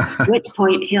Dave, at which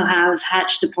point he'll have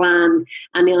hatched a plan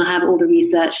and he'll have all the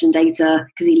research and data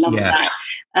because he loves that.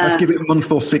 Let's give it a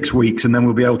month or 6 weeks and then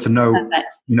we'll be able to know,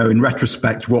 in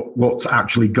retrospect, what's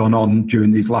actually gone on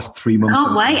during these last 3 months. I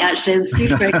can't wait, actually. I'm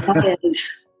super excited.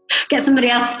 Get somebody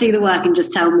else to do the work and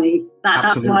just tell me.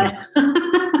 That's why.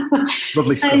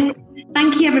 Lovely stuff.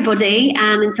 Thank you, everybody.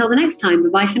 And until the next time,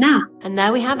 bye-bye for now. And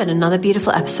there we have it, another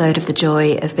beautiful episode of The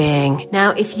Joy of Being.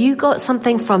 Now, if you got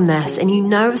something from this and you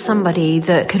know somebody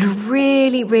that could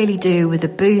really, really do with a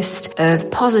boost of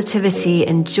positivity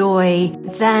and joy,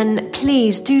 then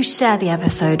please do share the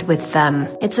episode with them.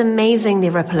 It's amazing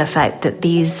the ripple effect that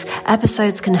these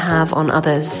episodes can have on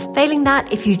others. Failing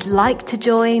that, if you'd like to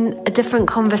join a different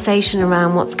conversation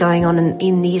around what's going on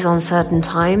in these uncertain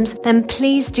times, then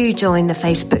please do join the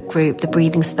Facebook group, The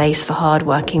Breathing Space for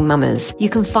Hardworking Mamas. You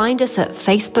can find us at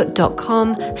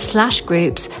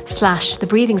facebook.com/groups/The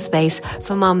Breathing Space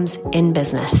for Mums in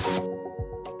Business.